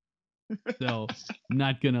governments. So I'm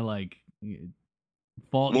not gonna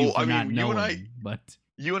fault you for not knowing, but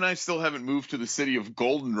you and I still haven't moved to the city of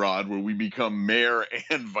Goldenrod, where we become mayor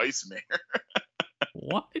and vice mayor.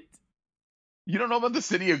 what? You don't know about the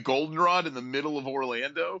city of Goldenrod in the middle of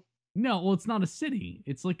Orlando? No, well, it's not a city.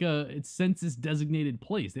 It's like it's census designated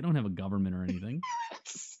place. They don't have a government or anything.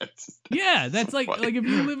 Yeah, that's so like funny. if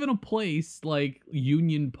you live in a place like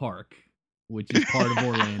Union Park, which is part of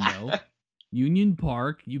Orlando. Union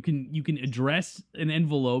Park, you can address an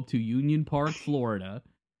envelope to Union Park, Florida,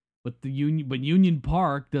 but Union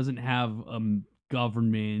Park doesn't have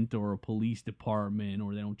government or a police department,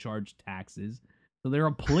 or they don't charge taxes. So they're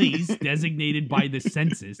a place designated by the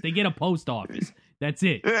census. They get a post office. That's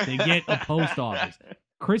it. They get a post office.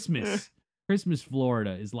 Christmas,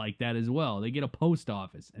 Florida is like that as well. They get a post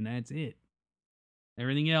office, and that's it.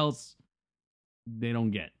 Everything else, they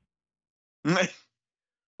don't get.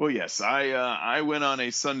 Well, yes, I went on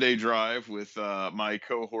a Sunday drive with my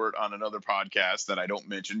cohort on another podcast that I don't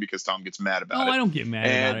mention because Tom gets mad about it. Oh, I don't get mad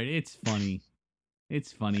about it. It's funny.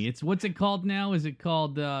 It's funny. It's what's it called now? Is it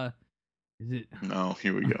called? Is it? No,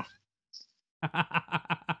 here we go.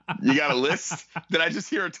 You got a list? Did I just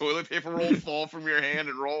hear a toilet paper roll fall from your hand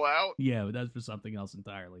and roll out? Yeah, but that's for something else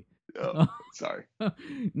entirely. Oh, sorry.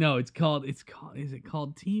 No, it's called. Is it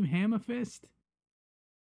called Team Hammerfist?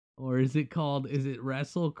 Or is it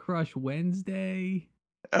Wrestle Crush Wednesday?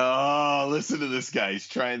 Oh, listen to this guy. He's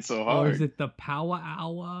trying so hard. Or is it the Power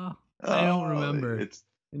Hour? I don't remember. I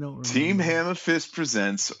don't remember. Team Hammerfist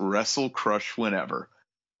presents Wrestle Crush Whenever.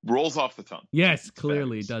 Rolls off the tongue. Yes,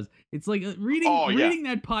 clearly it does. It's like reading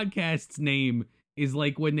that podcast's name is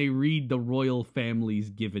like when they read the royal family's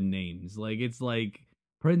given names. Like it's like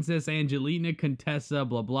Princess Angelina Contessa,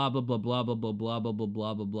 blah blah blah blah blah blah blah blah blah blah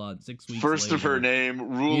blah blah blah. 6 weeks First later, of her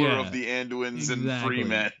name, ruler of the Anduins and free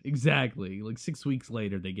men. Exactly. Like 6 weeks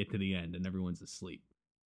later, they get to the end and everyone's asleep.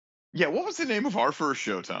 Yeah, what was the name of our first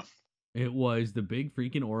show, Tom? It was the Big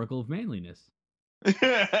Freaking Oracle of Manliness.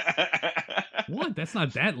 What? That's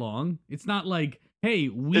not that long. It's not like, hey,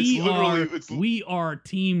 we are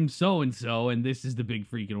team so and so, and this is the Big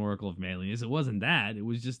Freaking Oracle of Manliness. It wasn't that. It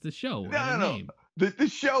was just the show. No. The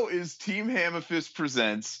show is Team Hammerfist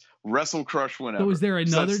presents Wrestle Crush Whenever. So is there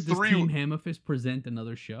another? Does Team Hammerfist present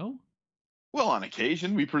another show? Well, on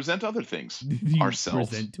occasion we present other things Do you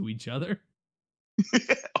ourselves. present to each other?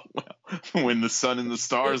 Well, when the sun and the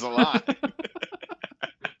stars align.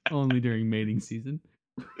 Only during mating season.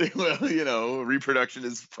 Well, reproduction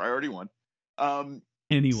is priority one.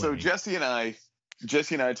 Anyway, so Jesse and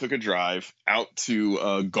I took a drive out to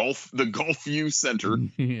the Gulfview Center.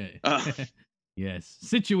 Yes,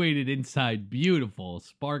 situated inside beautiful,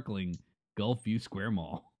 sparkling Gulfview Square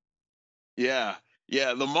Mall. Yeah,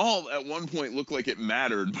 the mall at one point looked like it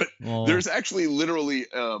mattered, but there's actually literally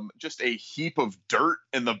just a heap of dirt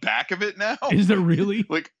in the back of it now. Is there really?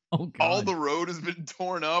 Like, all the road has been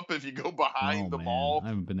torn up. If you go behind the mall, I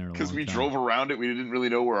haven't been there because we drove around it. We didn't really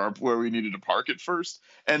know where we needed to park it first,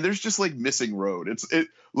 and there's just like missing road. It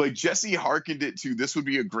like Jesse hearkened it to this would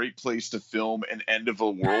be a great place to film an end of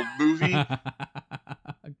a world movie.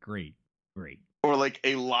 Great. Or like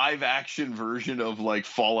a live action version of like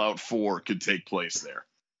Fallout 4 could take place there.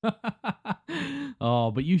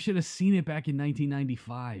 Oh, but you should have seen it back in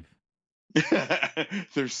 1995.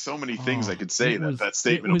 There's so many things I could say that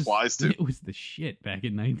statement applies to. It was the shit back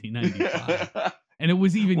in 1995. And it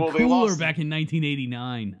was even cooler back in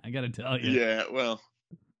 1989, I gotta tell you. Yeah, well,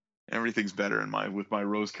 everything's better with my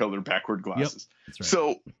rose-colored backward glasses. Yep, that's right.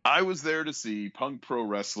 So I was there to see Punk Pro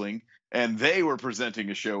Wrestling, and they were presenting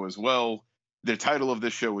a show as well the title of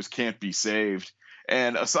this show was Can't Be Saved.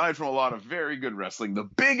 And aside from a lot of very good wrestling, the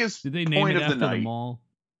biggest Did they name point it of the after the night mall?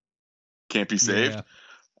 Can't Be Saved. Yeah.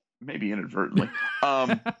 Maybe inadvertently.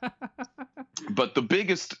 But the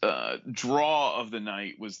biggest draw of the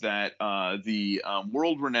night was that the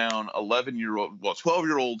world-renowned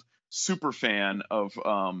 12-year-old super fan of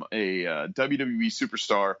a WWE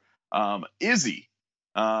superstar, Izzy,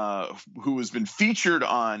 who has been featured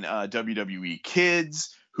on WWE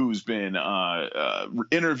Kids, who's been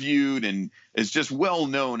interviewed and is just well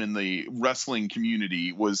known in the wrestling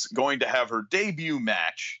community, was going to have her debut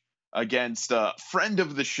match against friend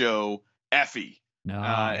of the show, Effie.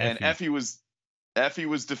 And Effie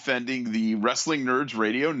was defending the Wrestling Nerds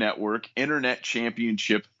Radio Network Internet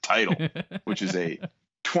Championship title, which is a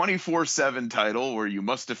 24/7 title where you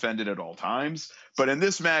must defend it at all times. But in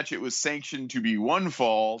this match, it was sanctioned to be one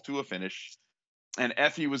fall to a finish, and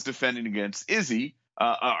Effie was defending against Izzy.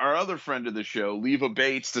 Our other friend of the show, Leva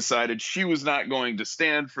Bates, decided she was not going to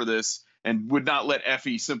stand for this and would not let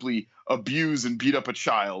Effie simply abuse and beat up a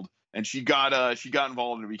child. And she got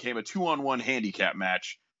involved, and it became a 2-on-1 handicap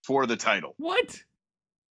match for the title. What?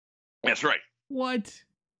 That's right. What?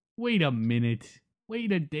 Wait a minute.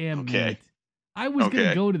 Wait a damn minute. I was going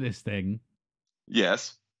to go to this thing.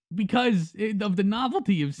 Yes. Because of the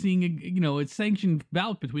novelty of seeing a sanctioned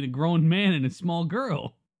bout between a grown man and a small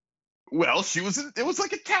girl. Well, it was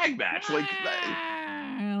like a tag match. Like,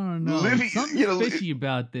 I don't know. Something's fishy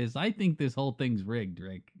about this. I think this whole thing's rigged,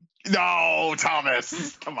 Rick. No,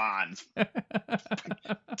 Thomas. Come on.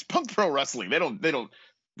 It's Punk Pro Wrestling. They don't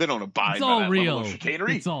abide by that level of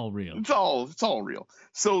chicanery. It's all real. It's all real.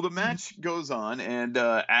 So the match goes on, and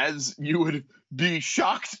as you would be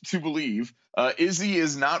shocked to believe, Izzy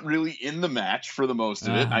is not really in the match for the most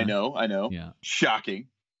of it. I know. Yeah. Shocking.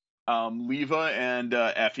 Leva and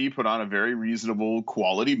Effie put on a very reasonable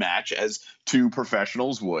quality match, as two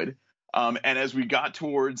professionals would. And as we got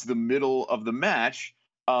towards the middle of the match,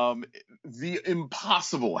 the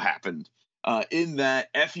impossible happened. In that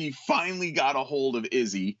Effie finally got a hold of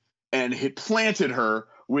Izzy and planted her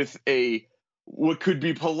with what could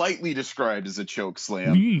be politely described as a choke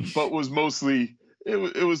slam, but was mostly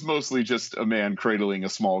just a man cradling a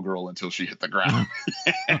small girl until she hit the ground.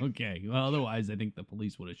 Okay. Well, otherwise, I think the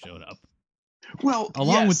police would have showed up. Well,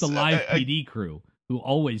 along with the live PD crew, who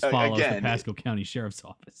always follows the Pasco County Sheriff's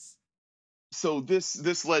Office. So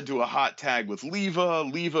this led to a hot tag with Leva.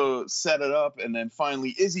 Leva set it up, and then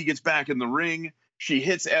finally Izzy gets back in the ring. She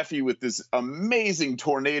hits Effie with this amazing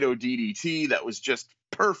tornado DDT that was just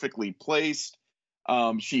perfectly placed.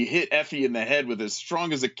 She hit Effie in the head with as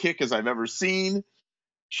strong as a kick as I've ever seen.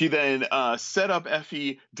 She then set up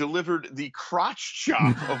Effie, delivered the crotch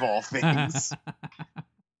chop of all things,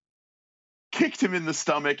 kicked him in the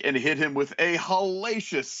stomach, and hit him with a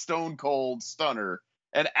hellacious Stone Cold Stunner,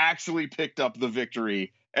 and actually picked up the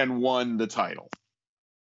victory and won the title.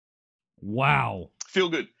 Wow. Feel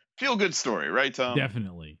good story, right, Tom?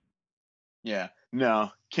 Definitely. Yeah.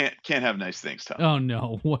 No, can't have nice things, Tom. Oh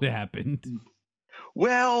no, what happened?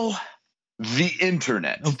 Well, the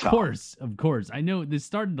internet. Of course. I know this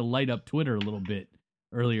started to light up Twitter a little bit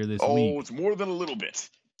earlier this week. Oh, it's more than a little bit.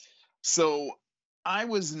 So I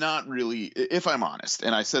was not really, if I'm honest,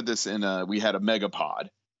 and I said this in we had a mega pod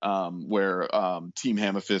where Team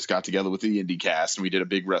Hammerfist got together with the IndyCast, and we did a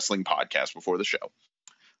big wrestling podcast before the show.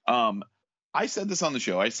 I said this on the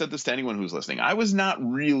show. I said this to anyone who's listening. I was not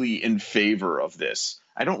really in favor of this.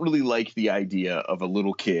 I don't really like the idea of a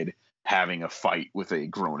little kid having a fight with a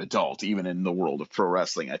grown adult, even in the world of pro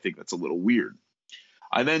wrestling. I think that's a little weird.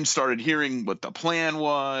 I then started hearing what the plan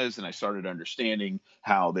was, and I started understanding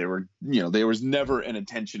how there was never an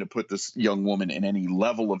intention to put this young woman in any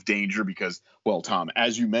level of danger because, well, Tom,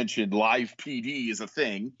 as you mentioned, live PD is a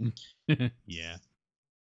thing. Yeah.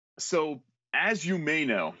 So, as you may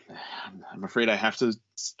know, I'm afraid I have to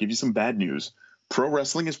give you some bad news. Pro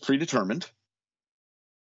wrestling is predetermined.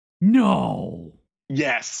 No.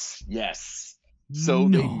 Yes. So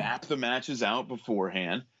they map the matches out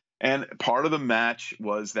beforehand. And part of the match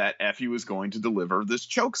was that Effie was going to deliver this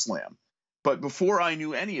choke slam. But before I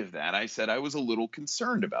knew any of that, I said I was a little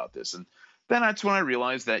concerned about this. And then that's when I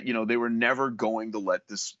realized that, they were never going to let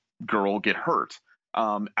this girl get hurt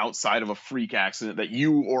outside of a freak accident that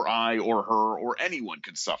you or I or her or anyone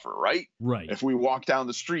could suffer, right? Right. If we walk down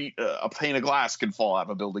the street, a pane of glass can fall out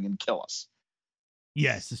of a building and kill us.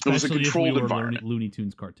 Yes, especially if we were Looney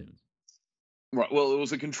Tunes cartoons. Right. Well, it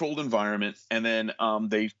was a controlled environment, and then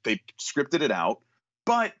they scripted it out.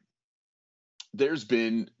 But there's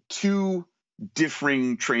been two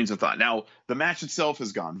differing trains of thought. Now, the match itself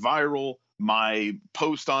has gone viral. My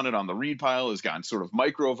post on it on the read pile has gone sort of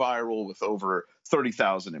micro viral with over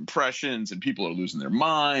 30,000 impressions, and people are losing their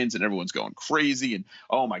minds, and everyone's going crazy. And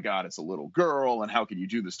oh my God, it's a little girl, and how can you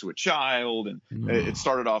do this to a child? And it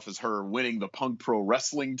started off as her winning the Punk Pro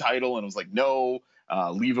Wrestling title, and it was like, no,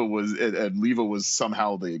 Leva was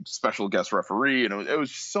somehow the special guest referee, and it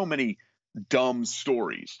was so many dumb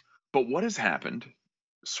stories. But what has happened,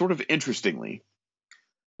 sort of interestingly,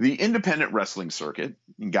 the independent wrestling circuit,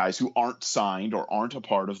 and guys who aren't signed or aren't a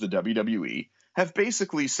part of the WWE, have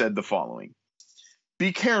basically said the following: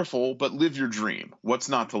 be careful, but live your dream. What's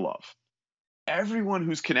not to love? Everyone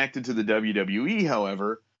who's connected to the WWE,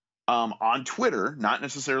 however, on Twitter, not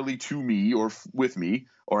necessarily to me or with me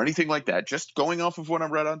or anything like that, just going off of what I've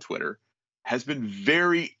read on Twitter, has been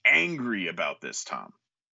very angry about this, Tom.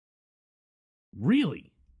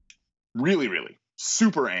 Really? Really, really.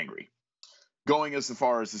 Super angry. Going as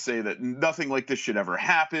far as to say that nothing like this should ever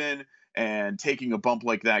happen, and taking a bump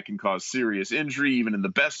like that can cause serious injury, even in the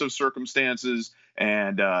best of circumstances.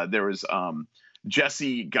 And there was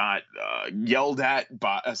Jesse got yelled at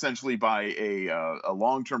essentially by a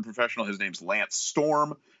long-term professional. His name's Lance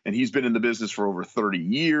Storm, and he's been in the business for over 30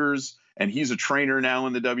 years, and he's a trainer now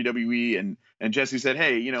in the WWE. And Jesse said,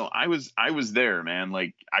 hey, I was there, man.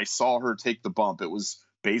 Like, I saw her take the bump. It was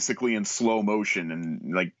basically in slow motion,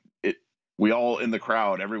 and like, we all in the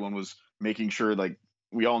crowd, everyone was making sure, like,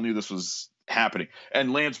 we all knew this was happening.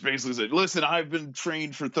 And Lance basically said, listen, I've been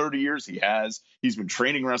trained for 30 years. He's been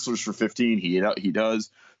training wrestlers for 15. He does.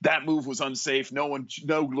 That move was unsafe. No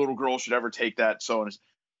little girl should ever take that. So,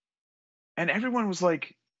 and everyone was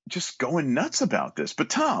like, just going nuts about this. But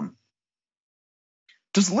Tom,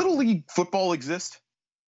 does Little League football exist?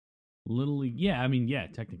 Little League, yeah. I mean, yeah,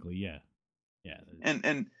 technically, yeah.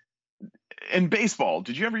 And baseball,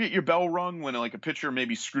 did you ever get your bell rung when like a pitcher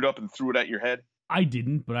maybe screwed up and threw it at your head? I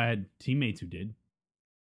didn't, but I had teammates who did.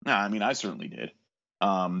 Nah, I mean, I certainly did.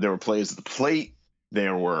 There were plays at the plate.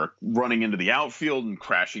 There were running into the outfield and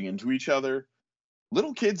crashing into each other.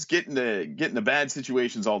 Little kids get into bad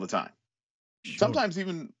situations all the time. Sure. Sometimes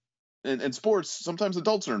even in sports, sometimes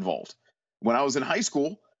adults are involved. When I was in high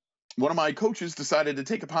school, one of my coaches decided to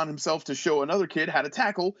take upon himself to show another kid how to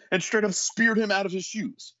tackle and straight up speared him out of his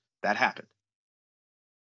shoes. That happened.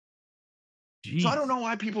 Jeez. So I don't know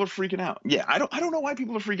why people are freaking out. Yeah, I don't know why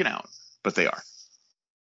people are freaking out, but they are.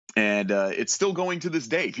 And it's still going to this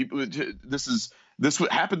day. This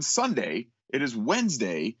happened Sunday. It is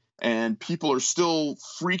Wednesday, and people are still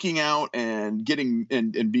freaking out and getting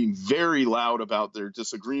and being very loud about their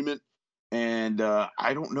disagreement. And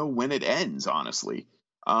I don't know when it ends, honestly.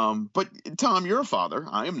 But Tom, you're a father.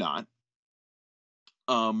 I am not.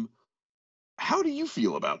 How do you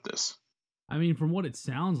feel about this? I mean, from what it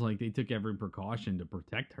sounds like, they took every precaution to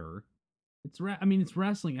protect her. It's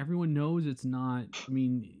wrestling. Everyone knows it's not. I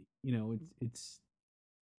mean, it's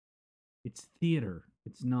theater.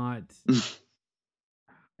 It's not.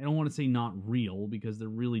 I don't want to say not real, because they're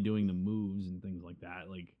really doing the moves and things like that.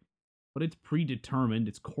 Like, but it's predetermined.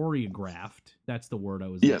 It's choreographed. That's the word I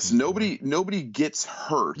was. Yes, nobody gets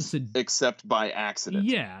hurt except by accident.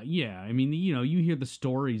 Yeah. I mean, you hear the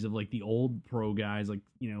stories of like the old pro guys, like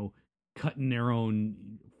cutting their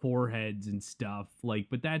own foreheads and stuff. Like,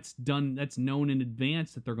 but that's known in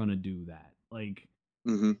advance that they're going to do that. Like,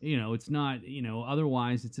 it's not.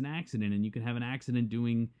 Otherwise, it's an accident, and you can have an accident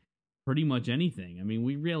doing pretty much anything. I mean,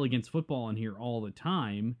 we rail against football in here all the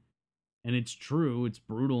time. And it's true, it's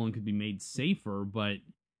brutal and could be made safer, but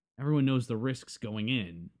everyone knows the risks going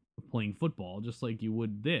in of playing football, just like you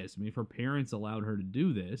would this. I mean, if her parents allowed her to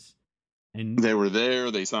do this, and they were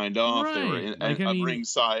there, they signed off, right. They were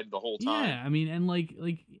ringside the whole time. Yeah, I mean, and like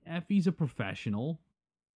Effie's a professional,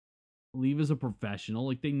 Leva's a professional.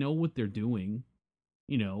 Like, they know what they're doing.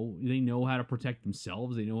 They know how to protect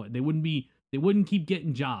themselves. They know they wouldn't keep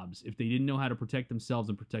getting jobs if they didn't know how to protect themselves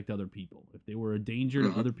and protect other people. If they were a danger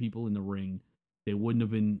to other people in the ring, they wouldn't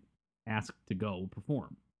have been asked to go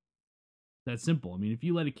perform. That's simple. I mean, if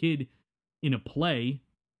you let a kid in a play,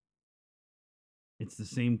 it's the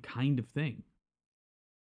same kind of thing.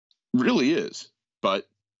 Really is. But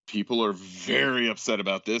people are very upset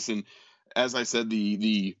about this. And as I said,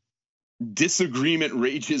 the disagreement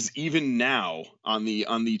rages even now on the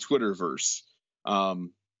Twitterverse.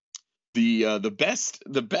 The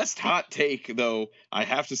best hot take, though, I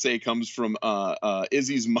have to say, comes from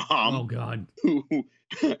Izzy's mom. Oh God,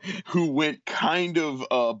 who went kind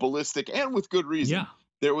of ballistic, and with good reason. Yeah.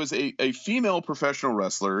 There was a female professional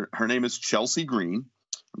wrestler. Her name is Chelsea Green.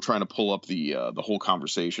 I'm trying to pull up the whole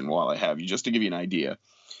conversation while I have you, just to give you an idea.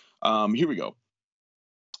 Here we go.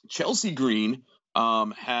 Chelsea Green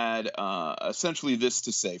had essentially this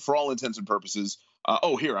to say, for all intents and purposes.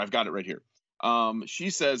 Oh, here, I've got it right here.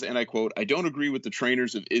 She says, and I quote, "I don't agree with the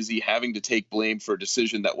trainers of Izzy having to take blame for a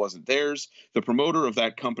decision that wasn't theirs. The promoter of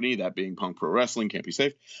that company, that being Punk Pro Wrestling, can't be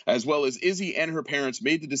safe, as well as Izzy and her parents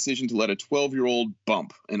made the decision to let a 12-year-old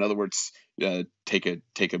bump. In other words, take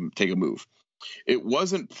a move. It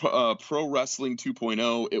wasn't Pro Wrestling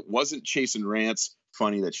 2.0. It wasn't Chase and Rants.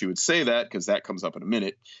 Funny that she would say that because that comes up in a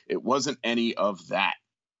minute. It wasn't any of that."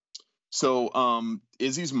 So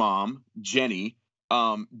Izzy's mom, Jenny,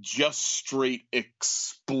 just straight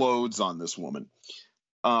explodes on this woman.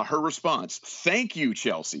 Her response: "Thank you,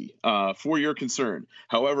 Chelsea, for your concern.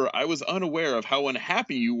 However, I was unaware of how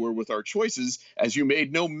unhappy you were with our choices, as you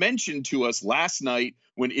made no mention to us last night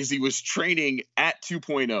when Izzy was training at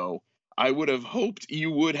 2.0. I would have hoped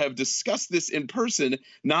you would have discussed this in person,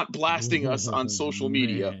 not blasting us on social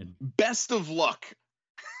media. Man. Best of luck."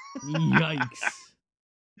 Yikes.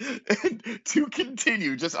 And to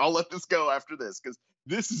continue, I'll let this go after this because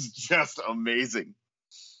this is just amazing.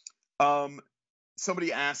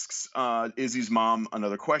 Somebody asks Izzy's mom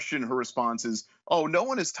another question. Her response is, "Oh, no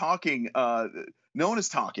one is talking. No one is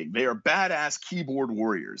talking. They are badass keyboard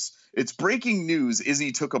warriors. It's breaking news.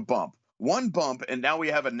 Izzy took a bump. One bump, and now we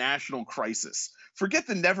have a national crisis. Forget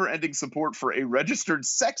the never-ending support for a registered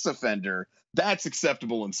sex offender. That's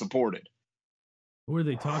acceptable and supported." What are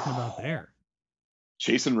they talking about there?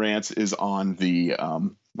 Jason Rance is on the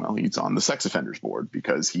he's on the sex offenders board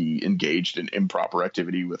because he engaged in improper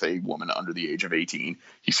activity with a woman under the age of 18.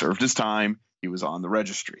 He served his time. He was on the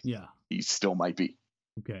registry. Yeah. He still might be.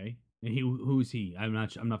 Okay. And who's he? I'm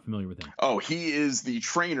not familiar with him. Oh, he is the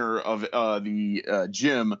trainer of the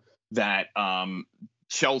gym that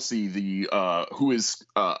Chelsea, who is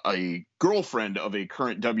a girlfriend of a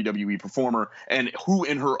current WWE performer, and who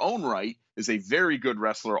in her own right is a very good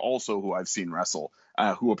wrestler, also who I've seen wrestle,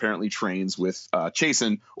 who apparently trains with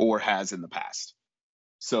Chasen or has in the past.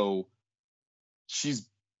 So she's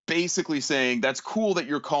basically saying that's cool that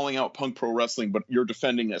you're calling out Punk Pro Wrestling, but you're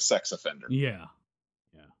defending a sex offender. Yeah.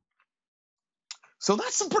 So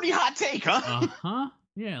that's some pretty hot take, huh? Uh-huh.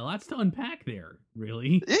 Yeah, lots to unpack there,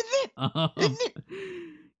 really. Isn't it? Isn't it?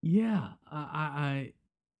 Yeah.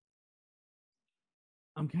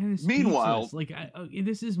 I'm kind of speechless. Meanwhile, like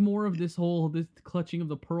this is more of this clutching of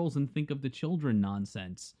the pearls and think of the children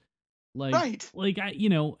nonsense. Like, right. Like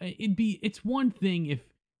it's one thing if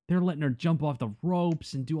they're letting her jump off the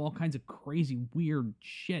ropes and do all kinds of crazy weird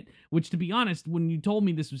shit, which, to be honest, when you told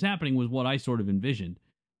me this was happening, was what I sort of envisioned.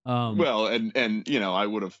 Well, and I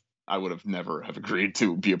would have never have agreed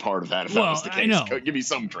to be a part of that if that was the case. I know. Give me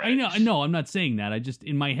some credit. I know. I'm not saying that. I just,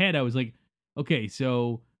 in my head, I was like, okay,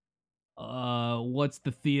 so what's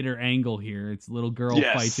the theater angle here? It's little girl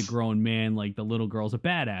fights a grown man, like the little girl's a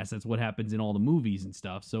badass. That's what happens in all the movies and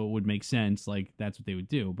stuff. So it would make sense, like that's what they would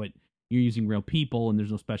do. But you're using real people and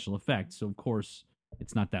there's no special effects, so of course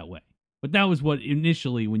it's not that way. But that was what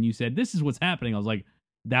initially, when you said this is what's happening, I was like,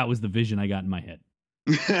 that was the vision I got in my head.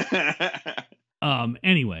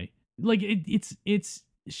 Anyway, like it's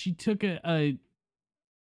she took I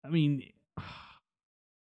mean, it's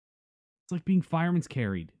like being fireman's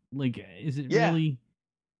carried. Like, is it really?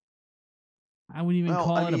 I wouldn't even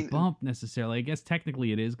call it a bump necessarily. I guess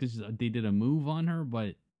technically it is because they did a move on her,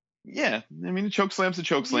 but yeah, I mean, a choke slam's a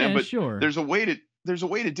choke slam, but sure. there's a way to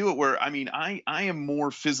do it where, I mean, I am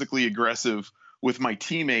more physically aggressive with my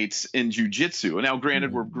teammates in jiu-jitsu. Now,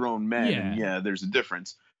 granted, we're grown men, and there's a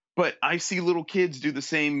difference. But I see little kids do the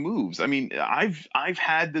same moves. I mean, I've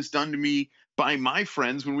had this done to me by my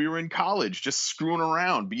friends when we were in college, just screwing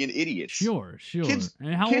around, being idiots. Sure.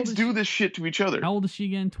 Kids do this shit to each other. How old is she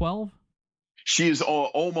again? 12? She is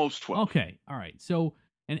almost 12. Okay, all right. So,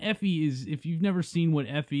 and Effie is, if you've never seen what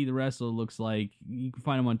Effie the wrestler looks like, you can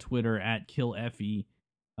find him on Twitter at KillEffie,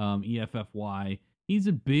 EFFY. He's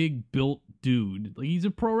a big built dude. Like, he's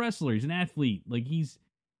a pro wrestler. He's an athlete. Like,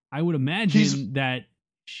 I would imagine that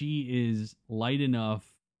she is light enough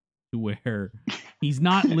to where he's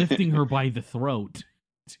not lifting her by the throat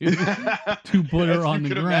to put her on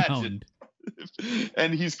the ground.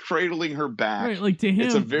 And he's cradling her back. Right, like to him,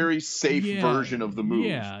 it's a very safe version of the move.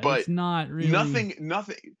 Yeah, but it's not really. Nothing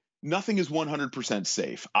is 100%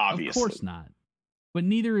 safe, obviously. Of course not. But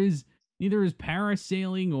neither is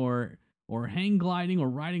parasailing or hang gliding or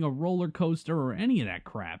riding a roller coaster or any of that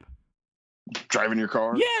crap. Driving your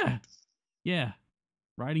car? Yeah.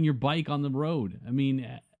 Riding your bike on the road. I mean,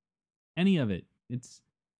 any of it. It's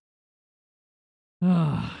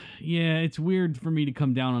it's weird for me to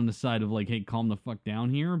come down on the side of like, hey, calm the fuck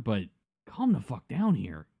down here, but calm the fuck down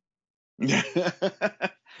here.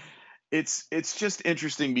 it's just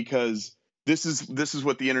interesting because this is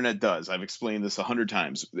what the internet does. I've explained this 100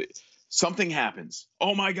 times. Something happens.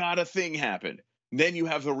 Oh my God, a thing happened. Then you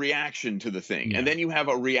have the reaction to the thing, and Yeah. then you have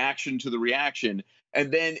a reaction to the reaction,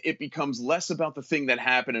 and then it becomes less about the thing that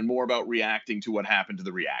happened and more about reacting to what happened to the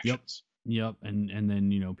Yep. reactions. Yep. And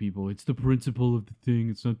then, people, it's the principle of the thing,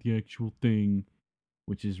 it's not the actual thing,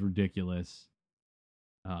 which is ridiculous.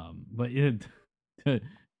 But yeah, to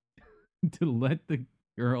to let the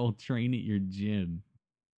girl train at your gym,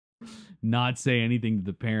 not say anything to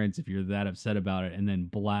the parents if you're that upset about it, and then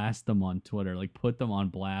blast them on Twitter, like put them on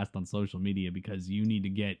blast on social media because you need to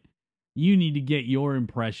get your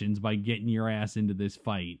impressions by getting your ass into this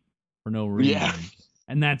fight for no reason. Yeah.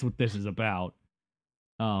 And that's what this is about.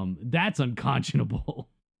 That's unconscionable.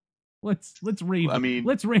 Let's rave. I mean,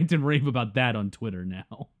 let's rant and rave about that on Twitter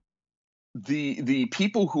now. the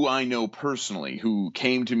people who I know personally who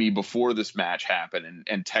came to me before this match happened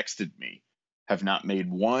and texted me have not made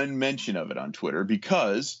one mention of it on Twitter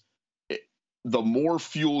because the more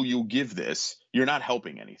fuel you give this, you're not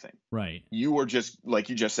helping anything. Right. You are just, like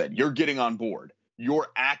you just said, you're getting on board. You're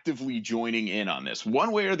actively joining in on this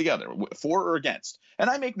one way or the other, for or against. And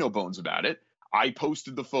I make no bones about it. I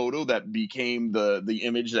posted the photo that became the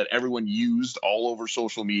image that everyone used all over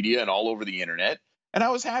social media and all over the internet. And I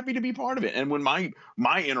was happy to be part of it. And when my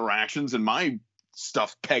interactions and my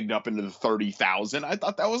stuff pegged up into the 30,000, I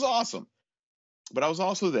thought that was awesome. But I was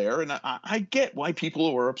also there, and I get why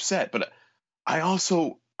people were upset. But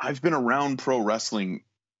I've been around pro wrestling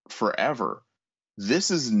forever.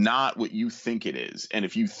 This is not what you think it is. And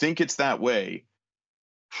if you think it's that way,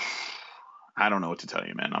 I don't know what to tell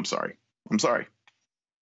you, man. I'm sorry.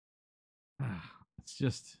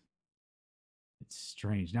 It's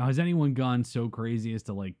strange. Now, has anyone gone so crazy as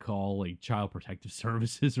to like call like Child Protective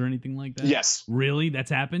Services or anything like that? Yes. Really?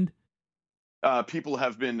 That's happened? People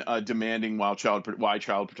have been demanding why Child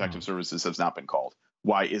Protective Services has not been called.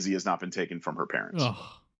 Why Izzy has not been taken from her parents.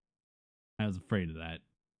 Oh, I was afraid of that.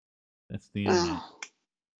 That's the internet.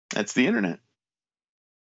 That's the internet.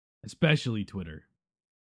 Especially Twitter.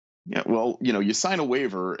 Yeah, well, you sign a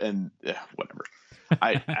waiver and whatever.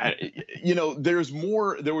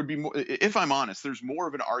 There would be more, if I'm honest, there's more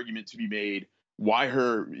of an argument to be made why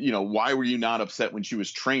were you not upset when she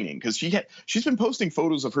was training? Because she's been posting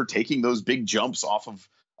photos of her taking those big jumps off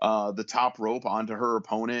of the top rope onto her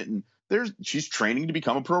opponent, and she's training to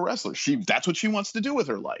become a pro wrestler. That's what she wants to do with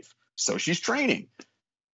her life. So she's training.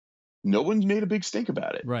 No one's made a big stink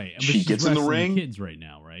about it. Right. But she gets in the ring. Kids right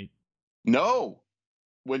now, right? No.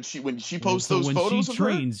 When she posts those photos of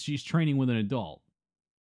her, she's training with an adult.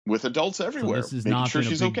 With adults everywhere. So this has not been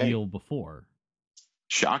a big deal before.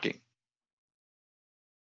 Shocking.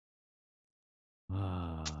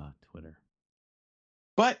 Twitter.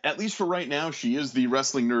 But at least for right now, she is the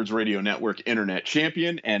Wrestling Nerds Radio Network Internet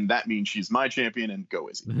Champion, and that means she's my champion, and go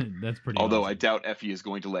Izzy. That's pretty Although awesome. I doubt Effie is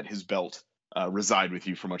going to let his belt reside with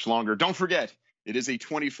you for much longer. Don't forget, it is a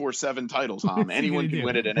 24/7 title, Tom. Anyone can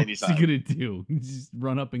win it at any time. What's he going to do? Just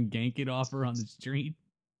run up and gank it off her on the street?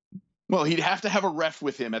 Well, he'd have to have a ref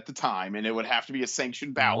with him at the time, and it would have to be a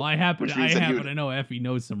sanctioned bout. Well, I happen to know Effie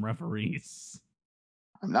knows some referees.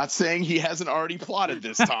 I'm not saying he hasn't already plotted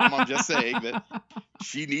this, Tom. I'm just saying that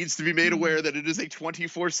she needs to be made aware that it is a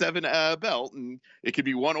 24/7 belt, and it could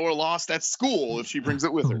be won or lost at school if she brings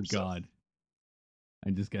it with her. Oh, God.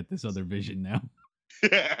 I just got this other vision now.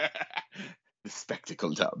 The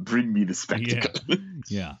spectacle, Tom. Bring me the spectacle.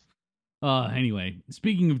 Yeah. Anyway,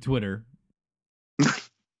 speaking of Twitter,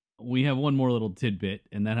 we have one more little tidbit,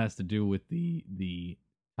 and that has to do with the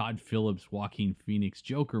Todd Phillips, Joaquin Phoenix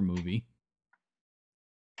Joker movie.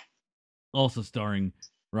 Also starring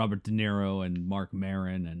Robert De Niro and Mark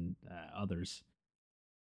Maron and others.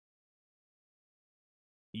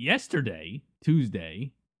 Yesterday,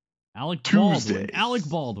 Tuesday, Alec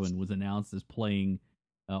Baldwin was announced as playing,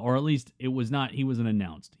 or at least it was not. He wasn't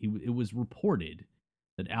announced. It was reported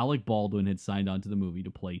that Alec Baldwin had signed on to the movie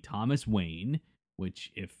to play Thomas Wayne.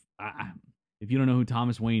 Which, if you don't know who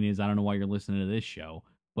Thomas Wayne is, I don't know why you're listening to this show.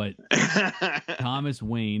 But Thomas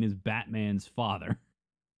Wayne is Batman's father.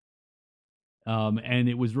 And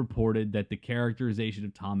it was reported that the characterization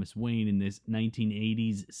of Thomas Wayne in this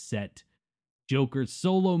 1980s set Joker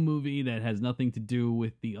solo movie that has nothing to do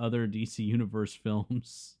with the other DC Universe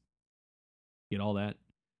films. Get all that?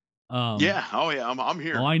 Yeah. Oh, yeah. I'm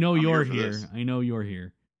here. Oh, I know you're here. I know you're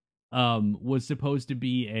here. Was supposed to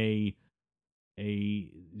be a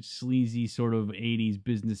sleazy sort of 80s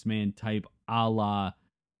businessman type a la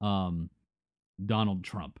Donald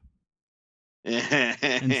Trump.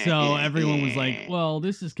 And so everyone was like, well,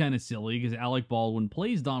 this is kind of silly because Alec Baldwin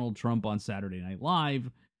plays Donald Trump on Saturday Night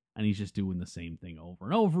Live. and he's just doing the same thing over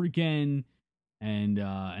and over again. And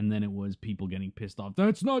then it was people getting pissed off.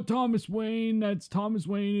 That's not Thomas Wayne. That's Thomas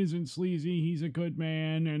Wayne isn't sleazy. He's a good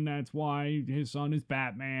man, and that's why his son is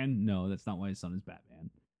Batman. No, that's not why his son is Batman.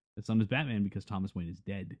 His son is Batman because Thomas Wayne is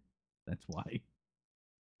dead. That's why.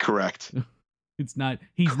 Correct. It's not.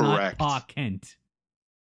 He's Correct. not Pa Kent.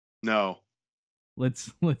 No.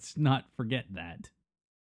 Let's not forget that.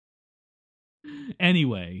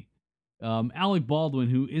 Anyway. Alec Baldwin,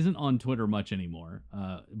 who isn't on Twitter much anymore,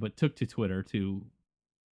 but took to Twitter to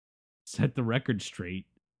set the record straight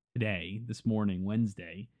this morning,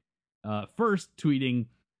 Wednesday. First tweeting,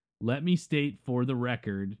 "Let me state for the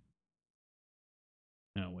record."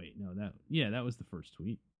 Oh, wait, no, that was the first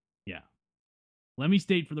tweet. Yeah. "Let me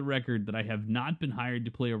state for the record that I have not been hired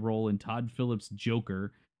to play a role in Todd Phillips'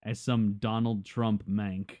 Joker as some Donald Trump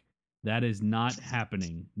mank. That is not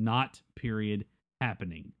happening. Not, period,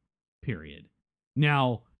 happening. Period."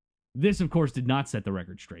 Now, this, of course, did not set the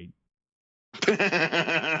record straight.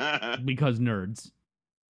 Because nerds.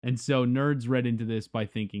 And so nerds read into this by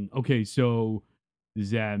thinking, okay, so does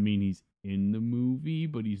that mean he's in the movie,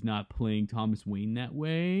 but he's not playing Thomas Wayne that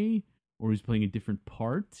way? Or he's playing a different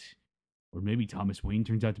part? Or maybe Thomas Wayne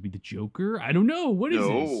turns out to be the Joker? I don't know. What is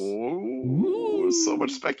this? Ooh, so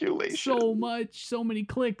much speculation. So many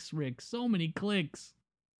clicks, Rick. So many clicks.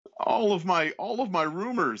 All of my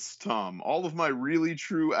rumors, Tom. All of my really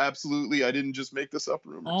true, absolutely, I didn't just make this up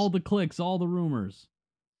rumors. All the clicks, all the rumors.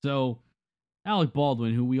 So, Alec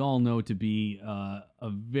Baldwin, who we all know to be a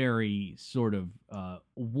very sort of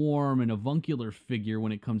warm and avuncular figure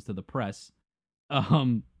when it comes to the press,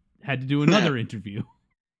 had to do another interview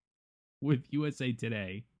with USA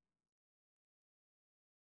Today,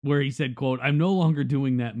 where he said, quote, "I'm no longer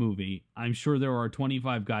doing that movie. I'm sure there are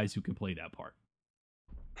 25 guys who can play that part."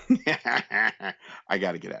 I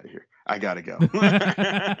gotta get out of here. I gotta go.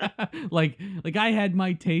 like I had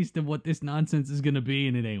my taste of what this nonsense is gonna be,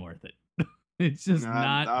 and it ain't worth it. It's just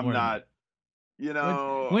not. I'm not. It. You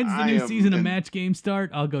know, when's the new season of Match Game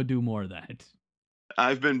start? I'll go do more of that.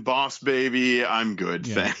 I've been boss baby. I'm good.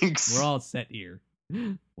 Yeah, thanks. We're all set here.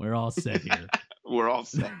 We're all set.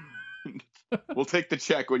 We'll take the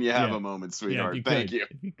check when you have a moment, sweetheart. Thank you.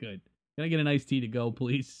 If you could. Can I get an iced tea to go,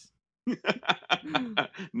 please?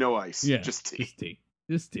 No ice. Yeah, just tea.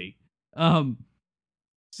 Just tea.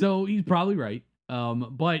 So he's probably right.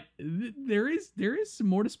 But there is some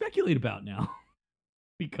more to speculate about now.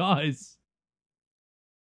 Because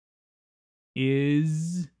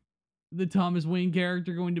is the Thomas Wayne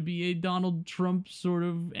character going to be a Donald Trump sort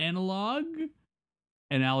of analog?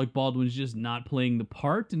 And Alec Baldwin's just not playing the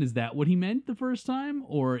part? And is that what he meant the first time?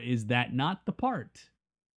 Or is that not the part?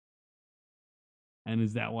 And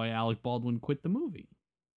is that why Alec Baldwin quit the movie?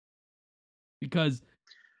 Because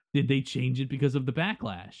did they change it because of the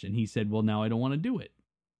backlash? And he said, well, now I don't want to do it.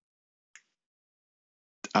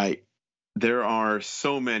 There are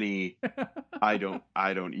so many I don't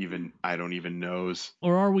even knows.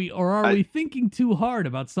 Or are we thinking too hard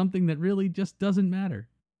about something that really just doesn't matter?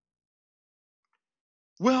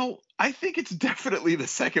 Well, I think it's definitely the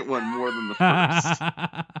second one more than the first.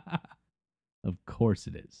 Of course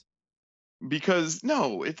it is. Because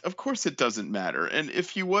of course it doesn't matter. And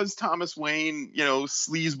if he was Thomas Wayne,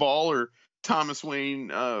 sleazeball, or Thomas Wayne,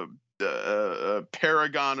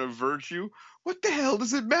 paragon of virtue, what the hell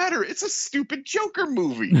does it matter? It's a stupid Joker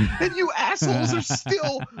movie, and you assholes are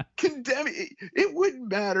still condemning. It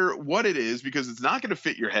wouldn't matter what it is, because it's not going to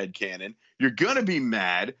fit your headcanon. You're going to be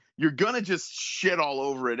mad. You're going to just shit all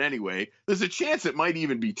over it anyway. There's a chance it might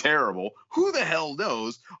even be terrible. Who the hell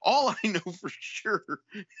knows? All I know for sure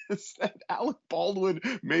is that Alec Baldwin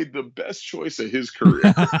made the best choice of his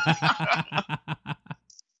career.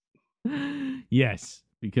 Yes,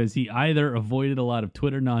 because he either avoided a lot of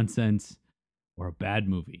Twitter nonsense or a bad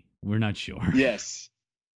movie. We're not sure. Yes.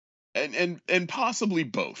 And possibly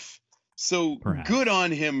both. So perhaps. Good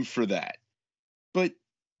on him for that. But,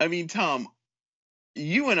 I mean, Tom,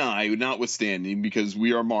 you and I, notwithstanding, because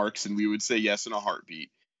we are marks and we would say yes in a heartbeat,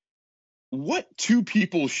 what two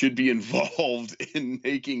people should be involved in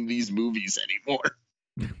making these movies anymore?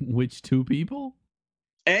 Which two people?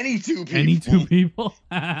 Any two people. Any two people?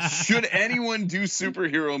 Should anyone do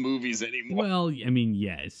superhero movies anymore? Well, I mean,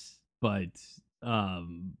 yes, but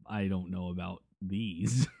I don't know about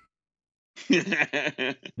these.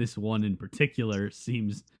 This one in particular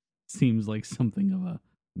seems like something of a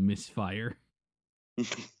misfire.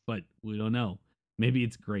 But we don't know. Maybe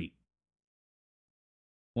it's great.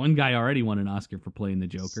 One guy already won an Oscar for playing the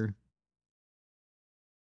Joker.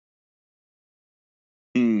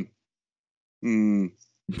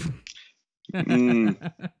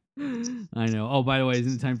 I know. Oh, by the way,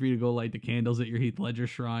 isn't it time for you to go light the candles at your Heath Ledger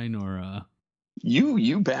shrine, or?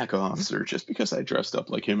 You back off, sir. Just because I dressed up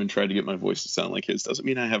like him and tried to get my voice to sound like his doesn't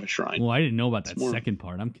mean I have a shrine. Well, I didn't know about It's that more. second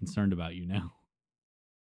part. I'm concerned about you now.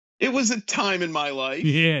 It was a time in my life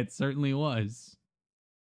Yeah, it certainly was.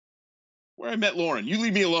 where I met Lauren. You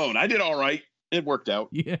leave me alone. I did all right. It worked out.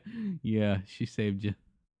 Yeah, she saved you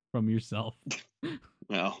from yourself.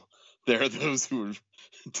 Well, there are those who would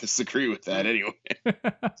disagree with that anyway.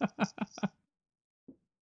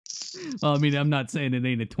 Well, I mean, I'm not saying it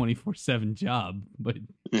ain't a 24/7 job, but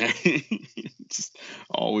Just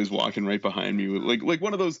always walking right behind me with like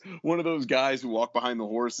one of those guys who walk behind the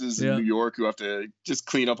horses in Yeah. New York who have to just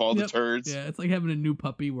clean up all Yep. the turds. Yeah, it's like having a new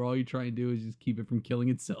puppy where all you try and do is just keep it from killing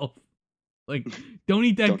itself. Like, don't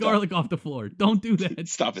eat that Don't garlic off the floor. Don't do that.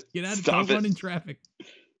 Stop it. Get out of Stop don't run it. in traffic.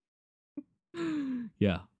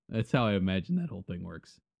 Yeah, that's how I imagine that whole thing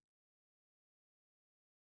works.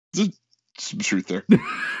 There's some truth there.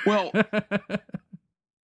 Well,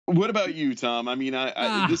 what about you, Tom? I mean,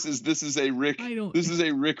 this is a Rick this is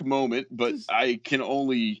a Rick moment, but I can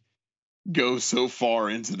only go so far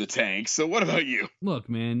into the tank. So what about you? Look,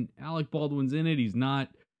 man, Alec Baldwin's in it. He's not.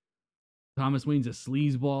 Thomas Wayne's a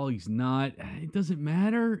sleazeball. He's not. It doesn't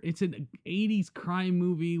matter. It's an 80s crime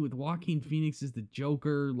movie with Joaquin Phoenix as the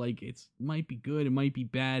Joker. Like, it might be good. It might be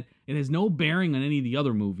bad. It has no bearing on any of the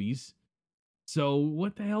other movies. So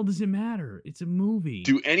what the hell does it matter? It's a movie.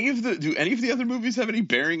 Do any of the other movies have any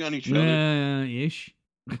bearing on each other? Ish.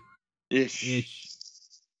 Ish.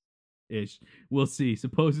 We'll see.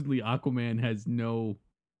 Supposedly Aquaman has no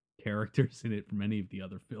characters in it from any of the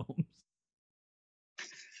other films.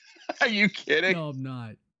 Are you kidding? No, I'm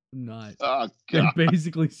not. Oh They god.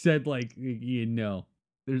 basically said like, no,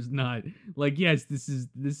 there's not. Like, yes, this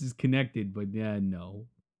is connected, but yeah, no.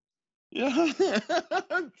 Yeah.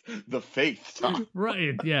 The faith, Tom.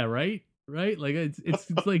 Right? Yeah. Right. Like it's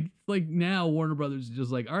like now Warner Brothers is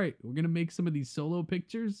just like, all right, we're gonna make some of these solo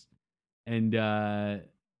pictures, and they're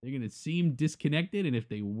gonna seem disconnected, and if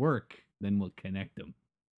they work, then we'll connect them.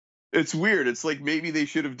 It's weird. It's like maybe they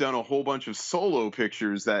should have done a whole bunch of solo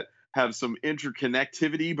pictures that have some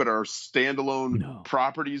interconnectivity but are standalone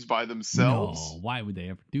properties by themselves. No, why would they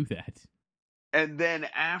ever do that? And then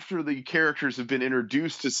after the characters have been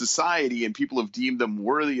introduced to society and people have deemed them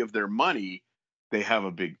worthy of their money, they have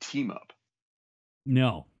a big team up.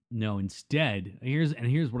 No. Instead,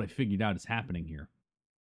 here's what I figured out is happening here.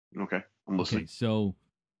 Okay, I'm listening. Okay, so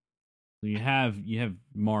you have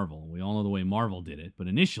Marvel. We all know the way Marvel did it, but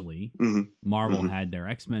initially, Marvel had their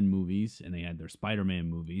X-Men movies and they had their Spider-Man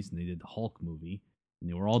movies and they did the Hulk movie, and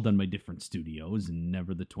they were all done by different studios, and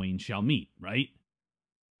never the twain shall meet, right?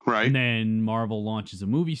 Right. And then Marvel launches a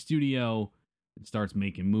movie studio and starts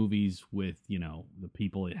making movies with, the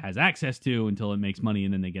people it has access to until it makes money,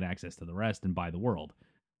 and then they get access to the rest and buy the world.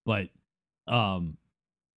 But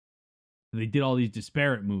they did all these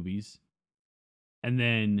disparate movies, and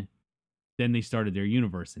then they started their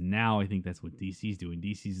universe, and now I think that's what DC's doing.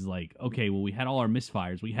 DC's like, okay, well, we had all our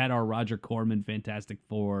misfires. We had our Roger Corman Fantastic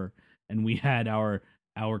Four, and we had our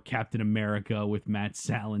Captain America with Matt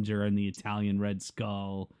Salinger and the Italian Red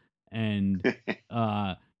Skull, and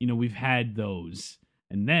we've had those.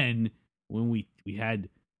 And then when we had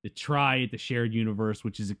the try at the shared universe,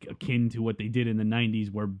 which is akin to what they did in the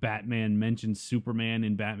 90s, where Batman mentions Superman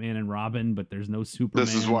in Batman and Robin, but there's no Superman.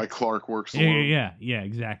 This is why Clark works alone. Yeah,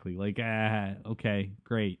 exactly. Like, okay,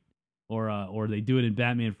 great. Or they do it in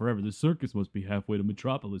Batman Forever. The circus must be halfway to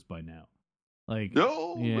Metropolis by now. Like,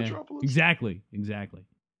 no, Metropolis. Exactly.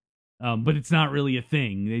 But it's not really a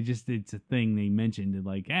thing. It's a thing they mentioned, and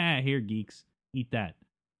like, here, geeks, eat that.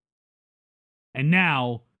 And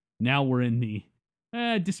now we're in the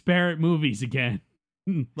disparate movies again.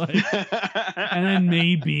 Like, and then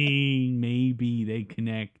maybe they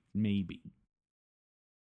connect, maybe,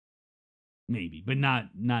 but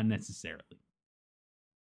not necessarily.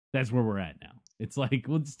 That's where we're at now. It's like,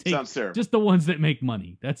 we'll just take just the ones that make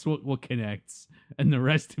money. That's what connects, and the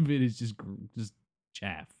rest of it is just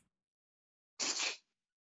chaff.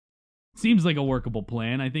 Seems like a workable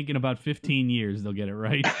plan. I think in about 15 years they'll get it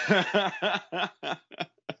right.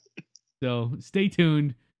 So stay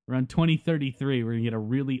tuned. Around 2033, we're gonna get a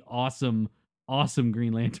really awesome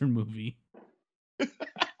Green Lantern movie.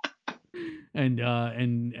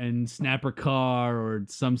 and Snapper Carr or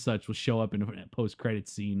some such will show up in a post-credit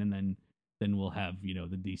scene, and then we'll have, the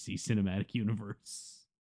DC cinematic universe.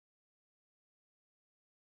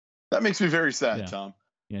 That makes me very sad, Tom.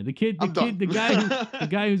 Yeah, the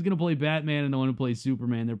guy who's gonna play Batman and the one who plays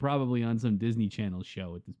Superman, they're probably on some Disney Channel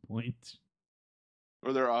show at this point.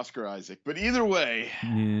 Or they're Oscar Isaac. But either way.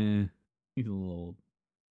 Yeah, he's a little old.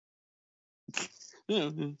 Yeah,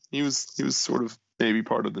 he was sort of maybe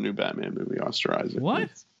part of the new Batman movie, Oscar Isaac. What?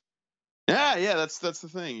 Yeah, that's the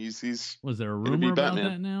thing. He's Was there a gonna be rumor about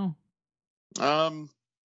Batman. that now?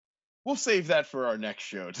 We'll save that for our next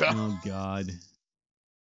show, Tom. Oh God.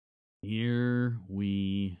 Here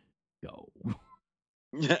we go.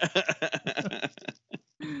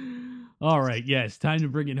 All right, yes, time to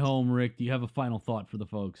bring it home, Rick. Do you have a final thought for the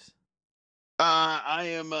folks?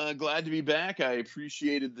 I am glad to be back. I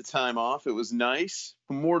appreciated the time off. It was nice.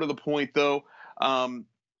 More to the point, though,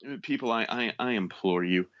 people, I implore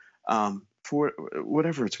you, for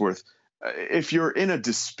whatever it's worth, if you're in a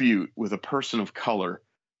dispute with a person of color,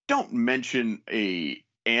 don't mention a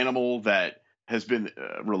animal that has been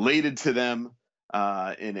related to them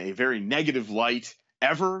in a very negative light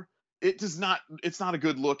ever. It's not a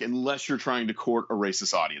good look unless you're trying to court a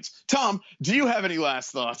racist audience. Tom, do you have any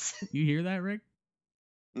last thoughts? You hear that, Rick?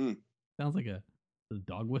 Mm. Sounds like a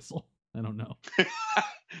dog whistle. I don't know.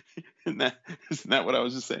 isn't that what I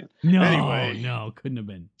was just saying? No, Anyway. no, couldn't have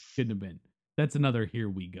been. That's another here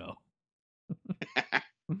we go.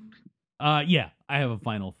 Yeah, I have a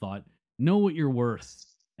final thought. Know what you're worth,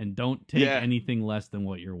 and don't take anything less than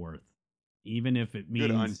what you're worth. Even if it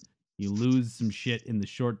means you lose some shit in the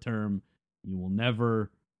short term, you will never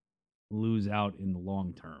lose out in the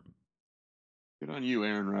long term. Good on you,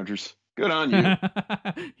 Aaron Rodgers. Good on you.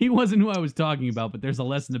 He wasn't who I was talking about, but there's a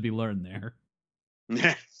lesson to be learned there.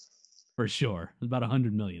 For sure. There's about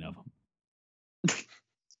 100 million of them.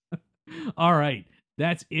 All right.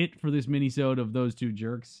 That's it for this mini-sode of Those Two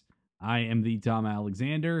Jerks. I am the Tom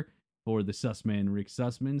Alexander for the Sussman Rick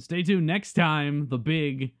Sussman. Stay tuned next time. The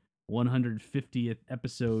big 150th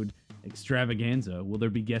episode extravaganza. Will there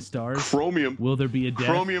be guest stars? Chromium. Will there be a death?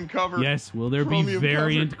 Chromium cover. Yes. Will there be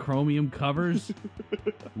variant chromium covers?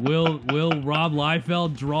 Will Rob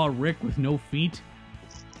Liefeld draw Rick with no feet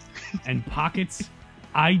and pockets?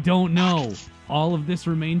 I don't know. All of this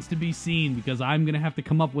remains to be seen because I'm going to have to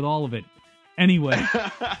come up with all of it. Anyway.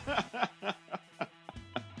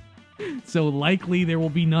 So likely there will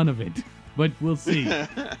be none of it, but we'll see.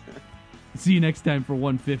 See you next time for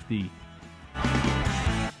 150.